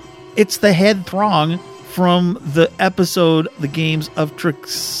throngs." It's the head throng from the episode The Games of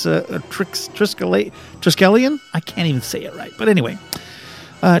Triskelion? I can't even say it right, but anyway.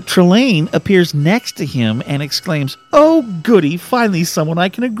 Trelane appears next to him and exclaims, "Oh, goody, finally someone I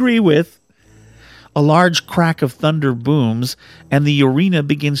can agree with." A large crack of thunder booms, and the arena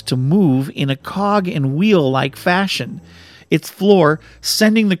begins to move in a cog and wheel-like fashion, its floor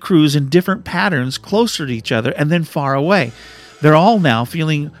sending the crews in different patterns closer to each other and then far away. They're all now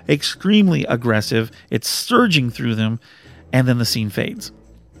feeling extremely aggressive. It's surging through them, and then the scene fades.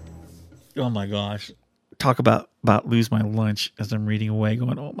 Oh my gosh. Talk about lose my lunch as I'm reading away,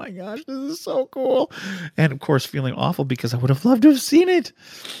 going, "Oh my gosh, this is so cool." And of course, feeling awful because I would have loved to have seen it.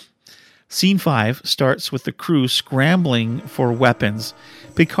 Scene 5 starts with the crew scrambling for weapons.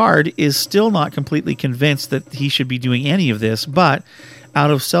 Picard is still not completely convinced that he should be doing any of this, but out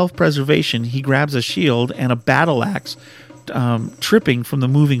of self-preservation, he grabs a shield and a battle axe, tripping from the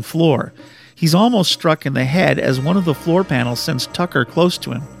moving floor. He's almost struck in the head as one of the floor panels sends Tucker close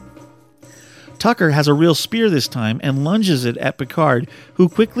to him. Tucker has a real spear this time and lunges it at Picard, who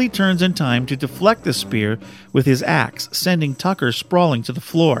quickly turns in time to deflect the spear with his axe, sending Tucker sprawling to the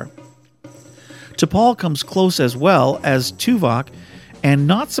floor. T'Pol comes close as well as Tuvok, and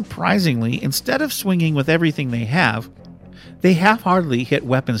not surprisingly, instead of swinging with everything they have, they half-heartedly hit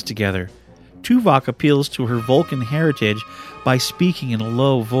weapons together. Tuvok appeals to her Vulcan heritage by speaking in a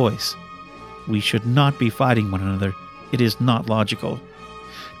low voice. "We should not be fighting one another. It is not logical."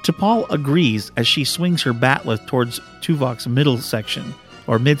 T'Pol agrees as she swings her bat'leth towards Tuvok's midsection.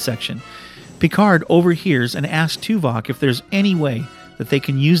 Picard overhears and asks Tuvok if there's any way that they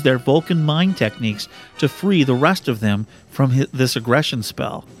can use their Vulcan mind techniques to free the rest of them from this aggression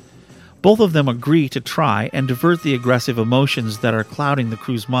spell. Both of them agree to try and divert the aggressive emotions that are clouding the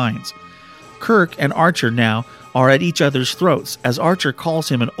crew's minds. Kirk and Archer now are at each other's throats as Archer calls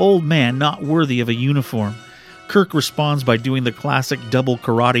him an old man not worthy of a uniform. Kirk responds by doing the classic double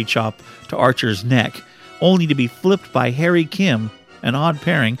karate chop to Archer's neck, only to be flipped by Harry Kim an odd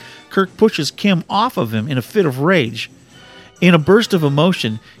pairing, Kirk pushes Kim off of him in a fit of rage. In a burst of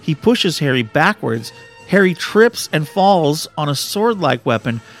emotion, he pushes Harry backwards. Harry trips and falls on a sword-like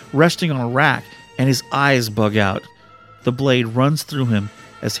weapon resting on a rack, and his eyes bug out. The blade runs through him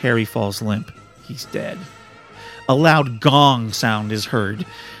as Harry falls limp. He's dead. A loud gong sound is heard.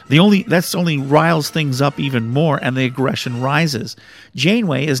 That's only riles things up even more, and the aggression rises.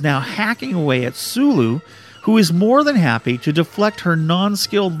 Janeway is now hacking away at Sulu, who is more than happy to deflect her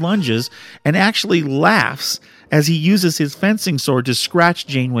non-skilled lunges and actually laughs as he uses his fencing sword to scratch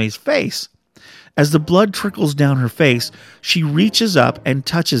Janeway's face. As the blood trickles down her face, she reaches up and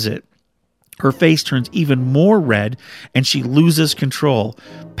touches it. Her face turns even more red, and she loses control.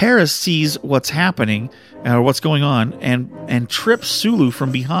 Paris sees what's happening, or what's going on, and trips Sulu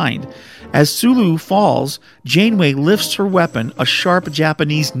from behind. As Sulu falls, Janeway lifts her weapon, a sharp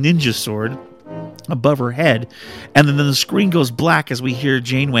Japanese ninja sword, above her head, and then the screen goes black as we hear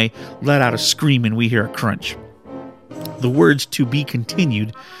Janeway let out a scream, and we hear a crunch. The words "to be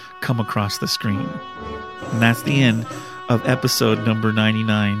continued" come across the screen. And that's the end of episode number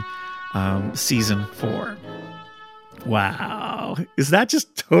 99. Season 4. Wow. Is that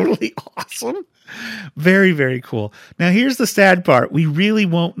just totally awesome? Very, very cool. Now, here's the sad part. We really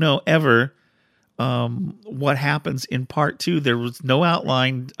won't know ever what happens in part 2. There was no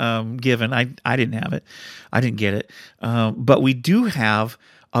outline given. I didn't have it. I didn't get it. But we do have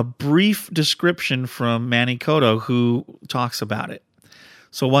a brief description from Manny Koto, who talks about it.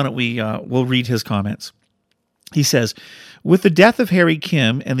 So why don't we'll read his comments. He says, with the death of Harry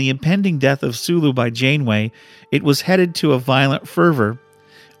Kim and the impending death of Sulu by Janeway, it was headed to a violent fervor.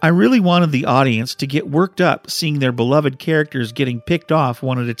 I really wanted the audience to get worked up seeing their beloved characters getting picked off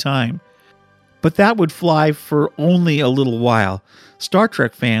one at a time. But that would fly for only a little while. Star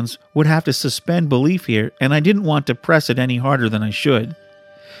Trek fans would have to suspend belief here, and I didn't want to press it any harder than I should.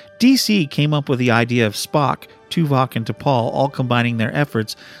 DC came up with the idea of Spock, Tuvok, and T'Pol all combining their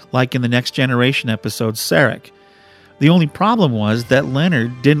efforts like in the Next Generation episode Sarek. The only problem was that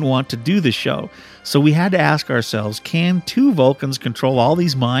Leonard didn't want to do the show, so we had to ask ourselves, can 2 Vulcans control all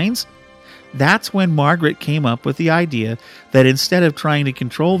these minds? That's when Margaret came up with the idea that instead of trying to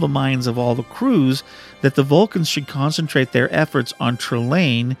control the minds of all the crews, that the Vulcans should concentrate their efforts on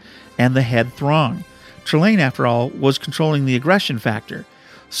Trelane and the head Thrawn. Trelane, after all, was controlling the aggression factor.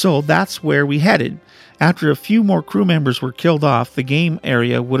 So that's where we headed. After a few more crew members were killed off, the game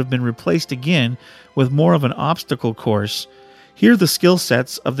area would have been replaced again with more of an obstacle course. Here the skill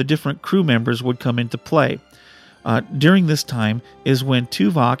sets of the different crew members would come into play. During this time is when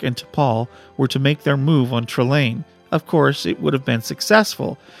Tuvok and T'Pol were to make their move on Trelane. Of course, it would have been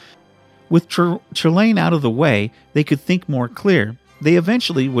successful. With Trelane out of the way, they could think more clear. They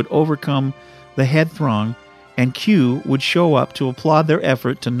eventually would overcome the head Thrawn, and Q would show up to applaud their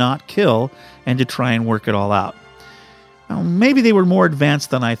effort to not kill and to try and work it all out. Well, maybe they were more advanced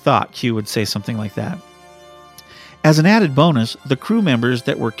than I thought, Q would say something like that. As an added bonus, the crew members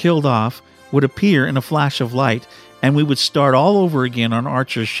that were killed off would appear in a flash of light, and we would start all over again on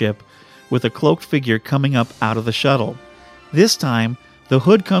Archer's ship with a cloaked figure coming up out of the shuttle. This time, the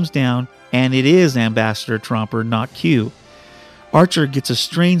hood comes down, and it is Ambassador Tromper, not Q. Archer gets a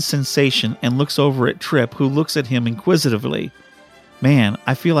strange sensation and looks over at Trip, who looks at him inquisitively. Man,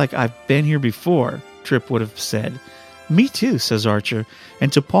 I feel like I've been here before, Trip would have said. Me too, says Archer,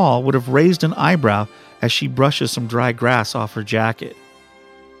 and T'Pol would have raised an eyebrow as she brushes some dry grass off her jacket.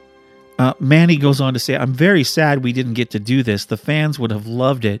 Manny goes on to say, I'm very sad we didn't get to do this. The fans would have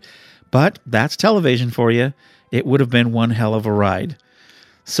loved it. But that's television for you. It would have been one hell of a ride.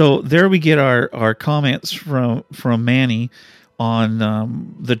 So there we get our comments from Manny on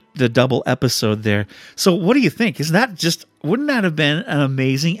the double episode there. So what do you think? Wouldn't that have been an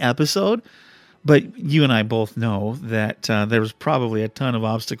amazing episode? But you and I both know that there was probably a ton of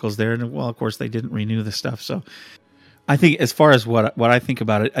obstacles there. And, well, of course, they didn't renew the stuff. So I think as far as what I think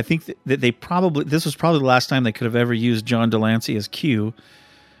about it, I think that this was probably the last time they could have ever used John Delancey as Q,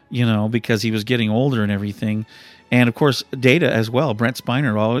 because he was getting older and everything. And, of course, Data as well. Brent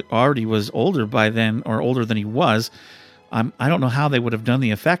Spiner already was older by then, or older than he was. I don't know how they would have done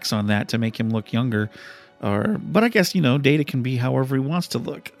the effects on that to make him look younger. But I guess, Data can be however he wants to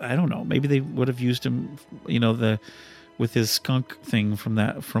look. I don't know. Maybe they would have used him, with his skunk thing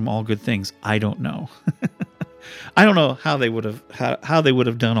from All Good Things. I don't know. I don't know how they would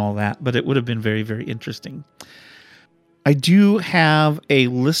have done all that, but it would have been very, very interesting. I do have a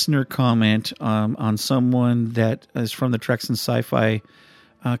listener comment on someone that is from the Treks and Sci-Fi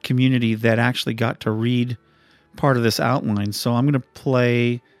community that actually got to read part of this outline. So I'm going to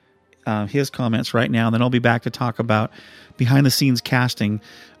play his comments right now, and then I'll be back to talk about behind the scenes casting,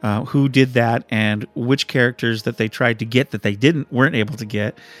 who did that and which characters that they tried to get that they weren't able to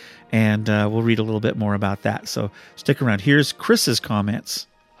get. And we'll read a little bit more about that. So stick around. Here's Chris's comments.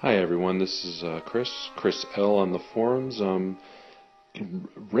 Hi, everyone. This is Chris L. on the forums.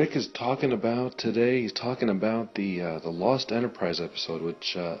 Rick is talking about today, he's talking about the Lost Enterprise episode,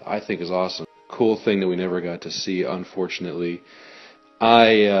 which I think is awesome. Cool thing that we never got to see, unfortunately.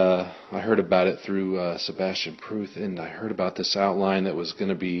 I heard about it through Sebastian Pruth, and I heard about this outline that was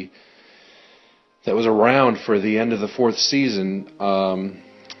around for the end of the 4th season.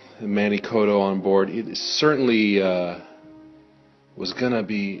 Manny Koto on board. It certainly was going to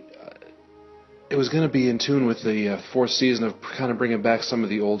be. It was going to be in tune with the 4th season of kind of bringing back some of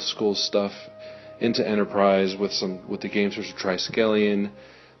the old school stuff into Enterprise with the Game Search of Triskelion.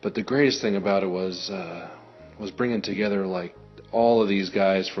 But the greatest thing about it was bringing together like all of these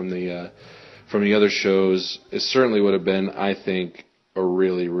guys from the other shows. It certainly would have been, I think, a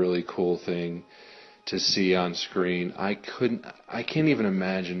really, really cool thing to see on screen. I can't even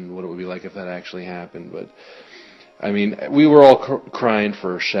imagine what it would be like if that actually happened. But I mean, we were all crying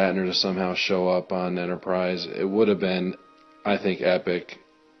for Shatner to somehow show up on Enterprise. It would have been, I think, epic,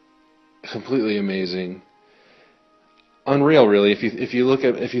 completely amazing, unreal. Really, if you look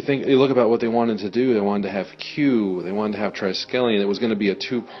about what they wanted to do, they wanted to have Q, they wanted to have Triskelion. It was going to be a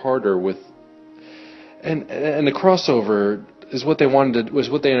 2-parter with, and the crossover is what they wanted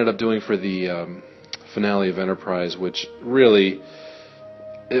was what they ended up doing for the finale of Enterprise, which really,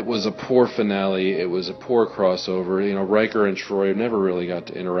 it was a poor finale. It was a poor crossover. You know, Riker and Troy never really got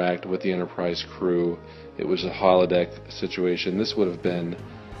to interact with the Enterprise crew. It was a holodeck situation. This would have been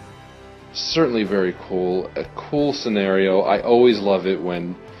certainly very cool. A cool scenario. I always love it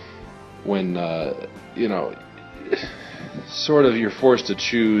when you know, sort of you're forced to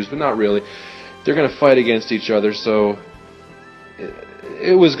choose, but not really. They're going to fight against each other, so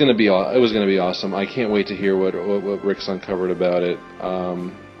it was going to be awesome. I can't wait to hear what Rick's uncovered about it.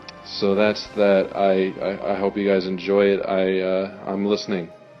 So that's that. I hope you guys enjoy it. I'm listening.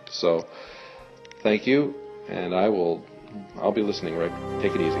 So thank you, and I'll be listening, Rick.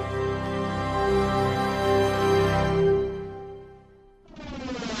 Take it easy.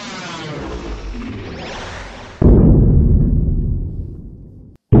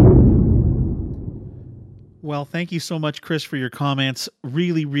 Well, thank you so much, Chris, for your comments.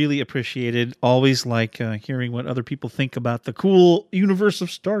 Really, really appreciated. Always like hearing what other people think about the cool universe of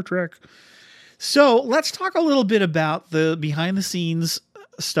Star Trek. So let's talk a little bit about the behind-the-scenes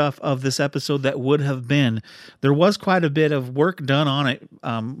stuff of this episode that would have been. There was quite a bit of work done on it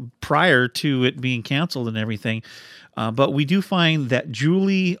prior to it being canceled and everything. But we do find that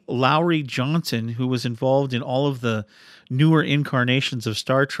Julie Lowry Johnson, who was involved in all of the newer incarnations of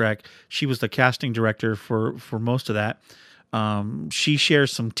Star Trek, she was the casting director for most of that. She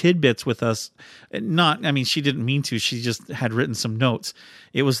shares some tidbits with us. She didn't mean to. She just had written some notes.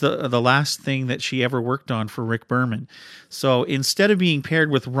 It was the last thing that she ever worked on for Rick Berman. So instead of being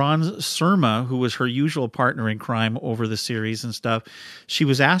paired with Ron Surma, who was her usual partner in crime over the series and stuff, she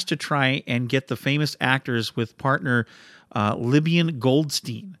was asked to try and get the famous actors with partner Libyan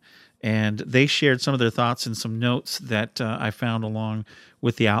Goldstein. And they shared some of their thoughts and some notes that I found along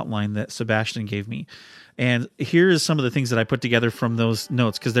with the outline that Sebastian gave me. And here is some of the things that I put together from those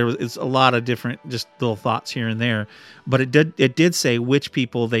notes, because it's a lot of different just little thoughts here and there. But it did say which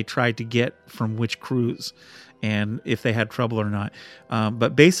people they tried to get from which crews and if they had trouble or not.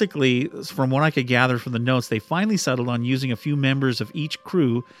 But basically, from what I could gather from the notes, they finally settled on using a few members of each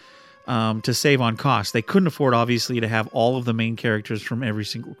crew to save on cost. They couldn't afford, obviously, to have all of the main characters from every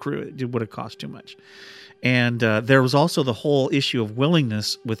single crew. It would have cost too much. And there was also the whole issue of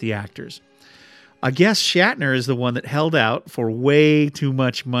willingness with the actors. I guess Shatner is the one that held out for way too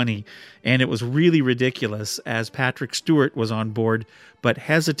much money, and it was really ridiculous, as Patrick Stewart was on board but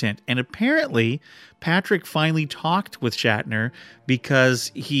hesitant. And apparently Patrick finally talked with Shatner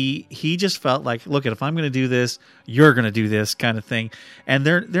because he just felt like, look, if I'm going to do this, you're going to do this kind of thing. And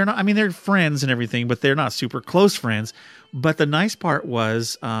they're not, I mean, they're friends and everything, but they're not super close friends. But the nice part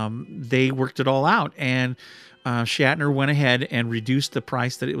was they worked it all out, and Shatner went ahead and reduced the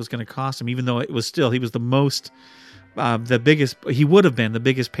price that it was going to cost him, even though it was still, he was the biggest, he would have been the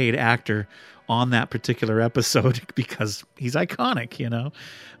biggest paid actor on that particular episode because he's iconic, you know.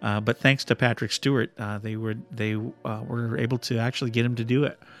 But thanks to Patrick Stewart, they were able to actually get him to do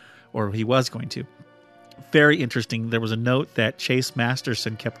it, or he was going to. Very interesting. There was a note that Chase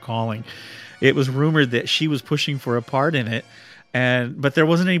Masterson kept calling. It was rumored that she was pushing for a part in it, but there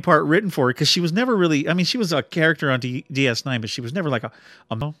wasn't any part written for her because she was never really. I mean, she was a character on DS9, but she was never like a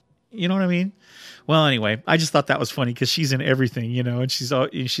You know what I mean? Well, anyway, I just thought that was funny because she's in everything, and she's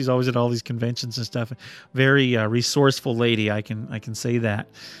always at all these conventions and stuff. Very resourceful lady, I can say that.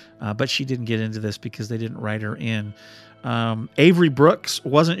 But she didn't get into this because they didn't write her in. Avery Brooks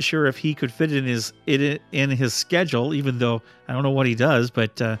wasn't sure if he could fit it in his schedule, even though I don't know what he does,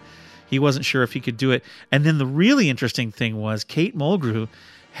 but he wasn't sure if he could do it. And then the really interesting thing was Kate Mulgrew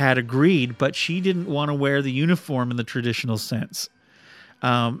had agreed, but she didn't want to wear the uniform in the traditional sense.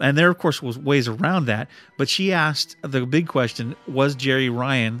 And there, of course, was ways around that. But she asked the big question, was Jerry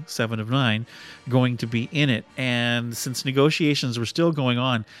Ryan, 7 of 9, going to be in it? And since negotiations were still going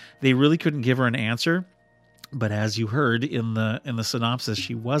on, they really couldn't give her an answer. But as you heard in the synopsis,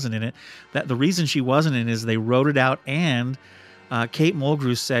 she wasn't in it. That the reason she wasn't in it is they wrote it out, and Kate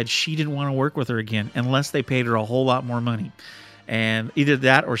Mulgrew said she didn't want to work with her again unless they paid her a whole lot more money. And either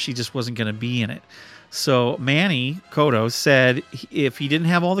that or she just wasn't going to be in it. So Manny Coto said if he didn't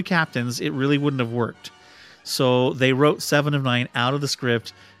have all the captains, it really wouldn't have worked. So they wrote 7 of 9 out of the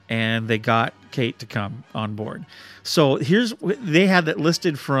script, and they got Kate to come on board. So they had that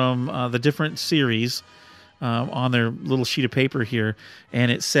listed from the different series on their little sheet of paper here,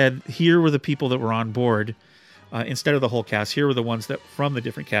 and it said here were the people that were on board instead of the whole cast. Here were the ones that from the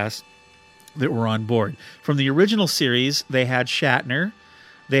different casts that were on board. From the original series, they had Shatner.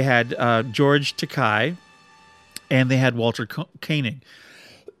 They had George Takei, and they had Walter Koenig.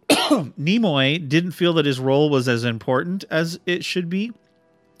 Nimoy didn't feel that his role was as important as it should be,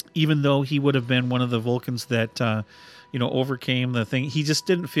 even though he would have been one of the Vulcans that overcame the thing. He just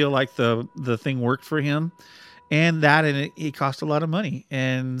didn't feel like the thing worked for him, and it cost a lot of money,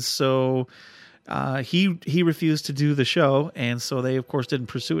 and so he refused to do the show, and so they of course didn't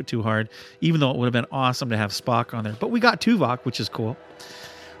pursue it too hard, even though it would have been awesome to have Spock on there. But we got Tuvok, which is cool.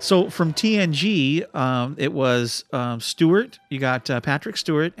 So from TNG, it was Stewart. You got Patrick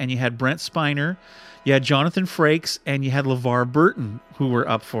Stewart, and you had Brent Spiner. You had Jonathan Frakes, and you had LeVar Burton, who were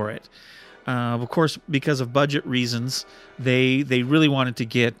up for it. Of course, because of budget reasons, they really wanted to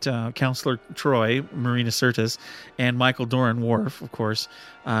get Counselor Troy, Marina Sirtis, and Michael Doran, Worf, of course,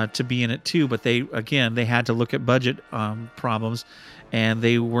 to be in it too. But they had to look at budget problems, and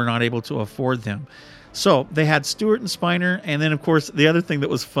they were not able to afford them. So they had Stewart and Spiner, and then, of course, the other thing that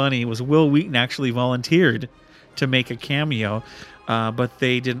was funny was Will Wheaton actually volunteered to make a cameo, but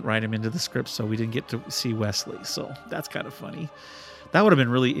they didn't write him into the script, so we didn't get to see Wesley. So that's kind of funny. That would have been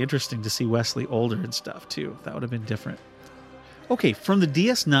really interesting to see Wesley older and stuff, too. That would have been different. Okay, from the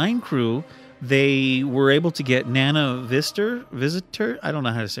DS9 crew, they were able to get Nana Visitor, I don't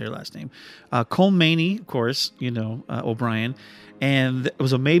know how to say her last name, Cole Maney, of course, O'Brien, and it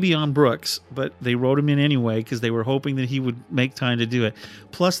was a maybe on Brooks, but they wrote him in anyway because they were hoping that he would make time to do it.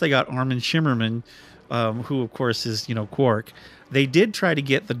 Plus, they got Armin Shimmerman, who, of course, is, Quark. They did try to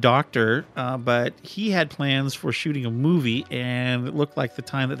get the Doctor, but he had plans for shooting a movie, and it looked like the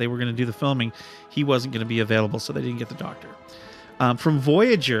time that they were going to do the filming, he wasn't going to be available, so they didn't get the Doctor. From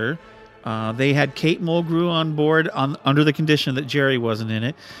Voyager, they had Kate Mulgrew on board under the condition that Jerry wasn't in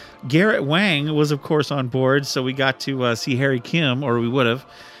it. Garrett Wang was, of course, on board, so we got to see Harry Kim, or we would have.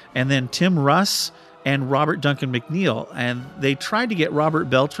 And then Tim Russ and Robert Duncan McNeil. And they tried to get Robert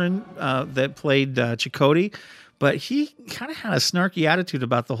Beltran, that played Chakotay, but he kind of had a snarky attitude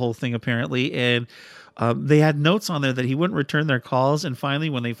about the whole thing, apparently. And they had notes on there that he wouldn't return their calls. And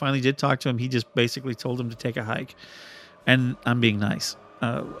finally, when they finally did talk to him, he just basically told them to take a hike. And I'm being nice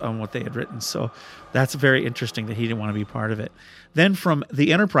on what they had written. So that's very interesting that he didn't want to be part of it. Then from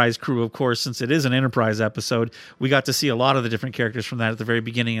the Enterprise crew, of course, since it is an Enterprise episode, we got to see a lot of the different characters from that at the very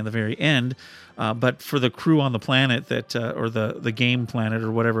beginning and the very end. But for the crew on the planet or the game planet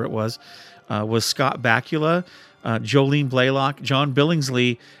or whatever it was Scott Bakula, Jolene Blaylock, John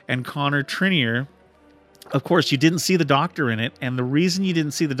Billingsley, and Connor Trinier. Of course, you didn't see the Doctor in it, and the reason you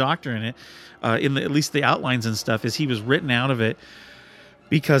didn't see the Doctor in it, at least the outlines and stuff, is he was written out of it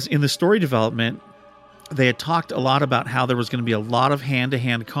because in the story development, they had talked a lot about how there was going to be a lot of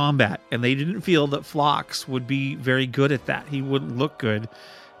hand-to-hand combat, and they didn't feel that Phlox would be very good at that. He wouldn't look good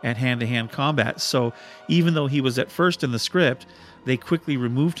at hand-to-hand combat. So even though he was at first in the script, they quickly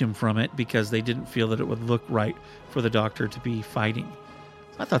removed him from it because they didn't feel that it would look right for the Doctor to be fighting.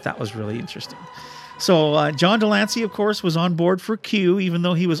 I thought that was really interesting. So John Delancey, of course, was on board for Q, even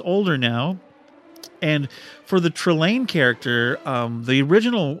though he was older now. And for the Trelane character, the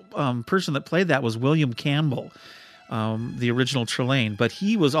original person that played that was William Campbell, the original Trelane. But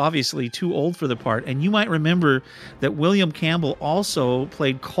he was obviously too old for the part. And you might remember that William Campbell also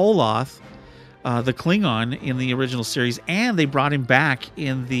played Koloth, the Klingon, in the original series. And they brought him back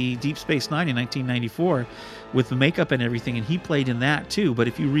in the Deep Space Nine in 1994 with the makeup and everything, and he played in that too. But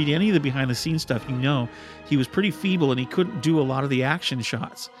if you read any of the behind-the-scenes stuff, you know he was pretty feeble and he couldn't do a lot of the action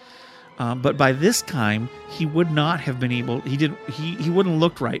shots. But by this time, he would not have been able. He wouldn't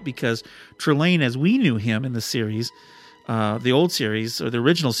look right, because Trelane, as we knew him in the series, the old series or the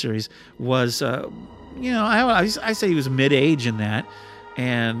original series, was I say he was mid-age in that.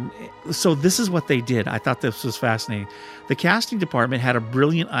 And so this is what they did. I thought this was fascinating. The casting department had a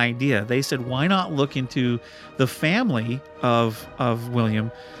brilliant idea. They said, why not look into the family of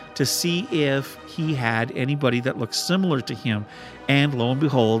William to see if he had anybody that looked similar to him? And lo and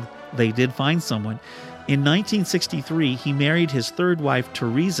behold, they did find someone. In 1963, he married his third wife,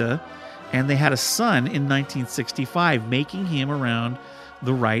 Teresa, and they had a son in 1965, making him around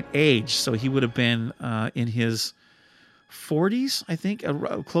the right age. So he would have been in his 40s, I think,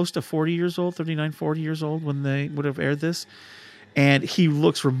 close to 40 years old, 39, 40 years old when they would have aired this. And he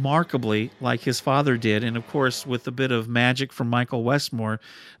looks remarkably like his father did. And of course, with a bit of magic from Michael Westmore,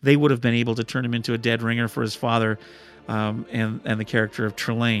 they would have been able to turn him into a dead ringer for his father, and the character of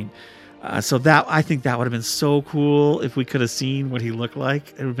Trelane. So that, I think that would have been so cool if we could have seen what he looked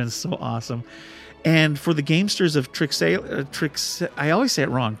like. It would have been so awesome. And for the gamesters of I always say it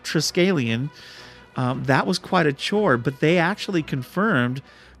wrong, Triskelion, that was quite a chore, but they actually confirmed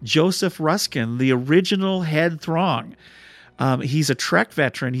Joseph Ruskin, the original head Throng. He's a Trek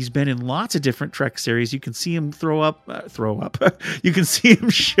veteran. He's been in lots of different Trek series. You can see him throw up. You can see him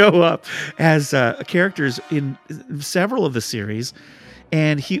show up as characters in several of the series.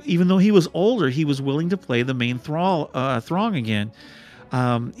 And even though he was older, he was willing to play the main Throng again.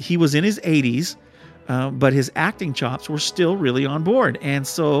 He was in his 80s, but his acting chops were still really on board. And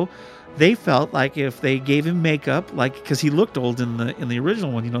so they felt like if they gave him makeup, because he looked old in the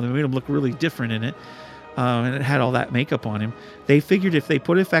original one, they made him look really different in it. And it had all that makeup on him. They figured if they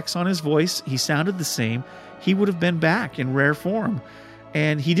put effects on his voice, he sounded the same, he would have been back in rare form.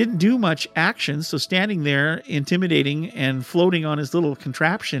 And he didn't do much action, so standing there intimidating and floating on his little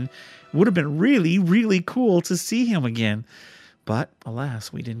contraption would have been really, really cool to see him again. But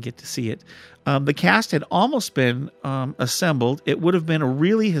alas, we didn't get to see it. The cast had almost been assembled. It would have been a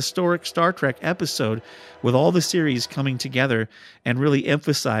really historic Star Trek episode with all the series coming together and really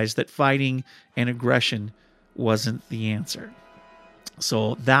emphasized that fighting and aggression wasn't the answer.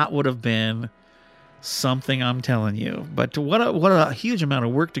 So that would have been something, I'm telling you. But what a huge amount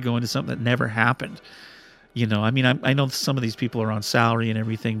of work to go into something that never happened. I mean, I know some of these people are on salary and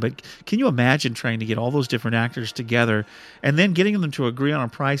everything, but can you imagine trying to get all those different actors together and then getting them to agree on a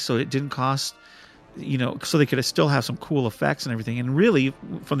price so it didn't cost, so they could still have some cool effects and everything? And really,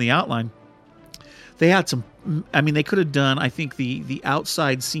 from the outline, they had some, they could have done, I think the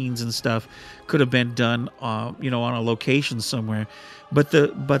outside scenes and stuff could have been done, on a location somewhere. But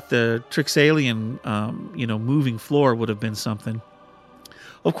the Trixalian, moving floor would have been something.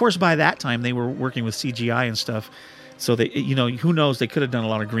 Of course, by that time, they were working with CGI and stuff. So they, who knows? They could have done a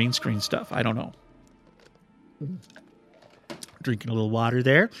lot of green screen stuff. I don't know. Drinking a little water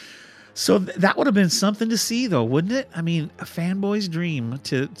there. So that would have been something to see, though, wouldn't it? I mean, a fanboy's dream,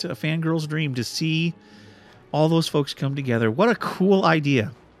 to a fangirl's dream, to see all those folks come together. What a cool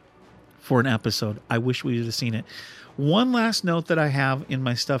idea for an episode. I wish we would have seen it. One last note that I have in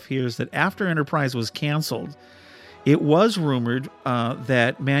my stuff here is that after Enterprise was canceled, it was rumored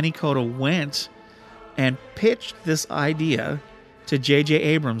that Manny Coto went and pitched this idea to J.J.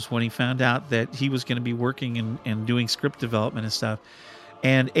 Abrams when he found out that he was going to be working and doing script development and stuff.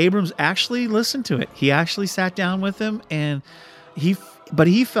 And Abrams actually listened to it. He actually sat down with him, and he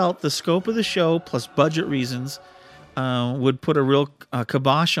felt the scope of the show plus budget reasons would put a real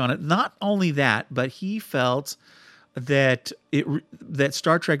kibosh on it. Not only that, but he felt that that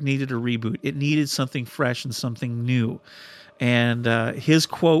Star Trek needed a reboot. It needed something fresh and something new. And his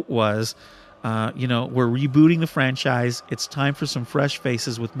quote was, we're rebooting the franchise. It's time for some fresh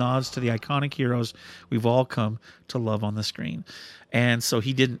faces with nods to the iconic heroes we've all come to love on the screen. And so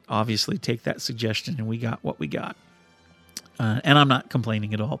he didn't obviously take that suggestion, and we got what we got. And I'm not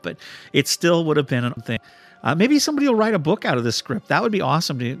complaining at all, but it still would have been a thing. Maybe somebody will write a book out of this script. That would be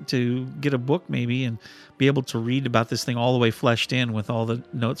awesome to get a book maybe and be able to read about this thing all the way fleshed in with all the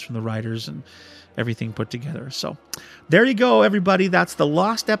notes from the writers and everything put together. So there you go, everybody. That's the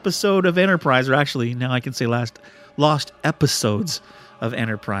lost episode of Enterprise, or actually now I can say lost episodes of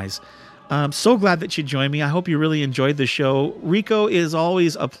Enterprise. I'm so glad that you joined me. I hope you really enjoyed the show. Rico, is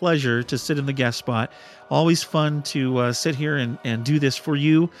always a pleasure to sit in the guest spot. Always fun to sit here and do this for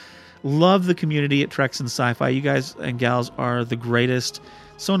you. Love the community at Treks and Sci-Fi. You guys and gals are the greatest.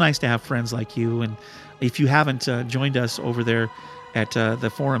 So nice to have friends like you. And if you haven't joined us over there, at the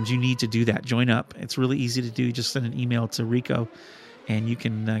forums, you need to do that. Join up. It's really easy to do. Just send an email to Rico, and you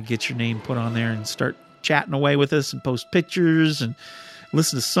can get your name put on there and start chatting away with us and post pictures and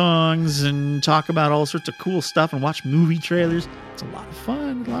listen to songs and talk about all sorts of cool stuff and watch movie trailers. It's a lot of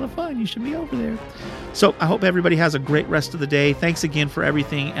fun. You should be over there. So I hope everybody has a great rest of the day. Thanks again for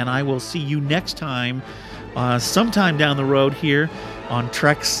everything, and I will see you next time, sometime down the road here on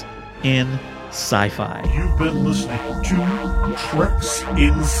Treks in Sci-Fi. You've been listening to Treks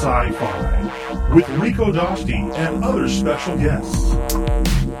in Sci-Fi with Rico Dosti and other special guests.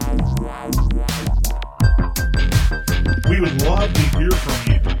 We would love to hear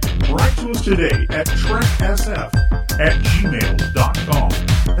from you. Write to us today at treksf@gmail.com.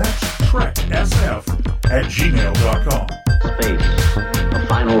 That's treksf@gmail.com. Space, the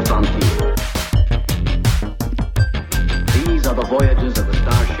final frontier. These are the voyages of the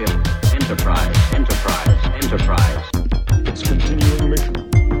starship Enterprise. Its continuing mission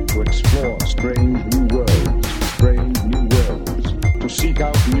to explore strange new worlds, to seek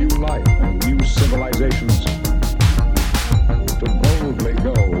out new life and new civilizations, to boldly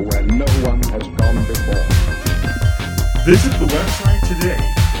go where no one has gone before. Visit the website today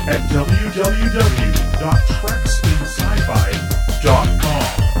at www.treksinsci-fi.com.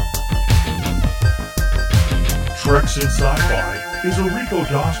 Treks in Sci-Fi is a Rico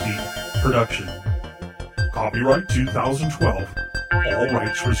Dosti production. Copyright 2012. All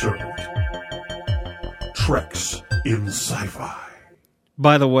rights reserved. Treks in Sci-Fi.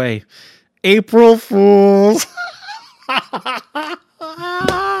 By the way, April Fools.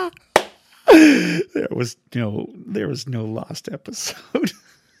 There was no lost episode.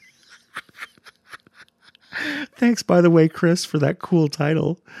 Thanks, by the way, Chris, for that cool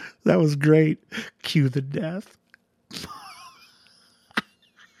title. That was great. Cue the death.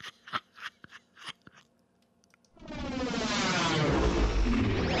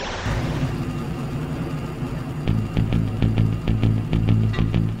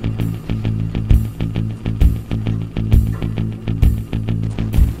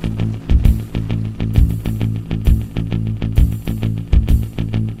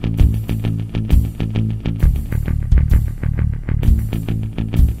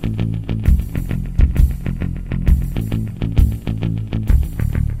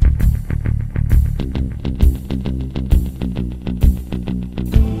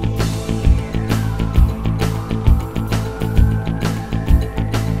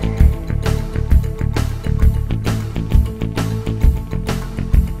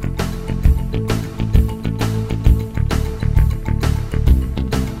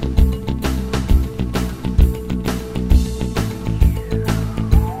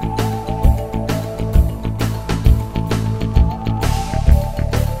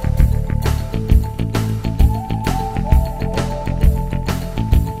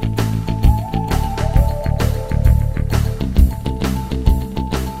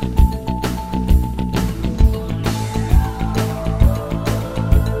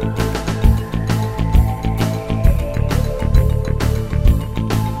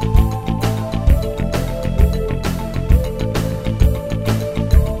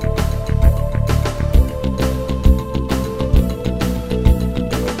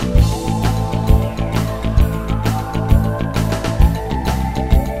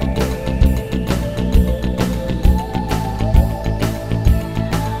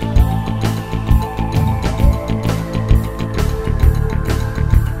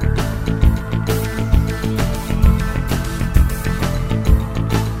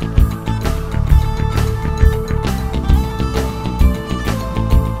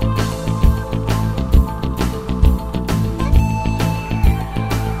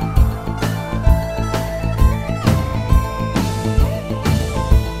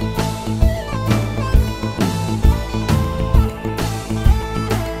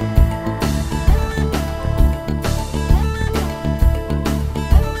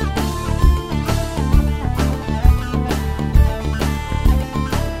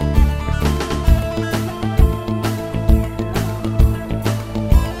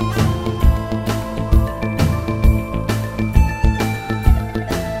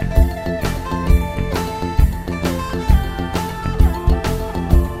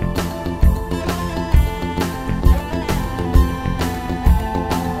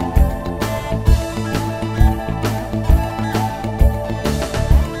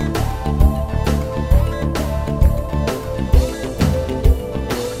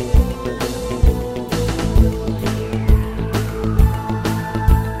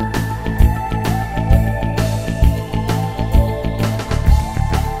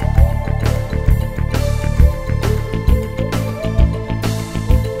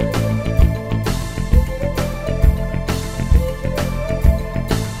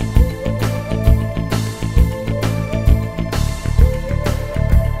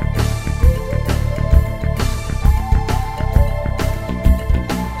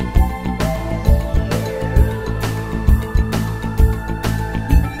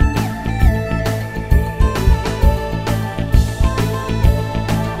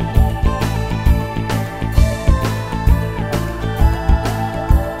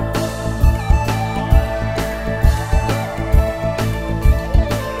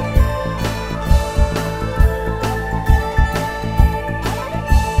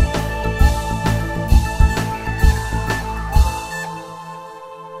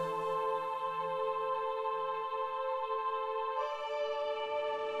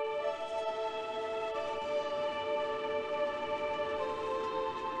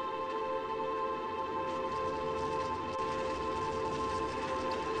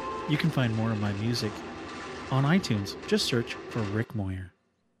 You can find more of my music on iTunes. Just search for Rick Moyer.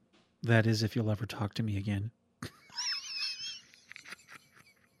 That is, if you'll ever talk to me again.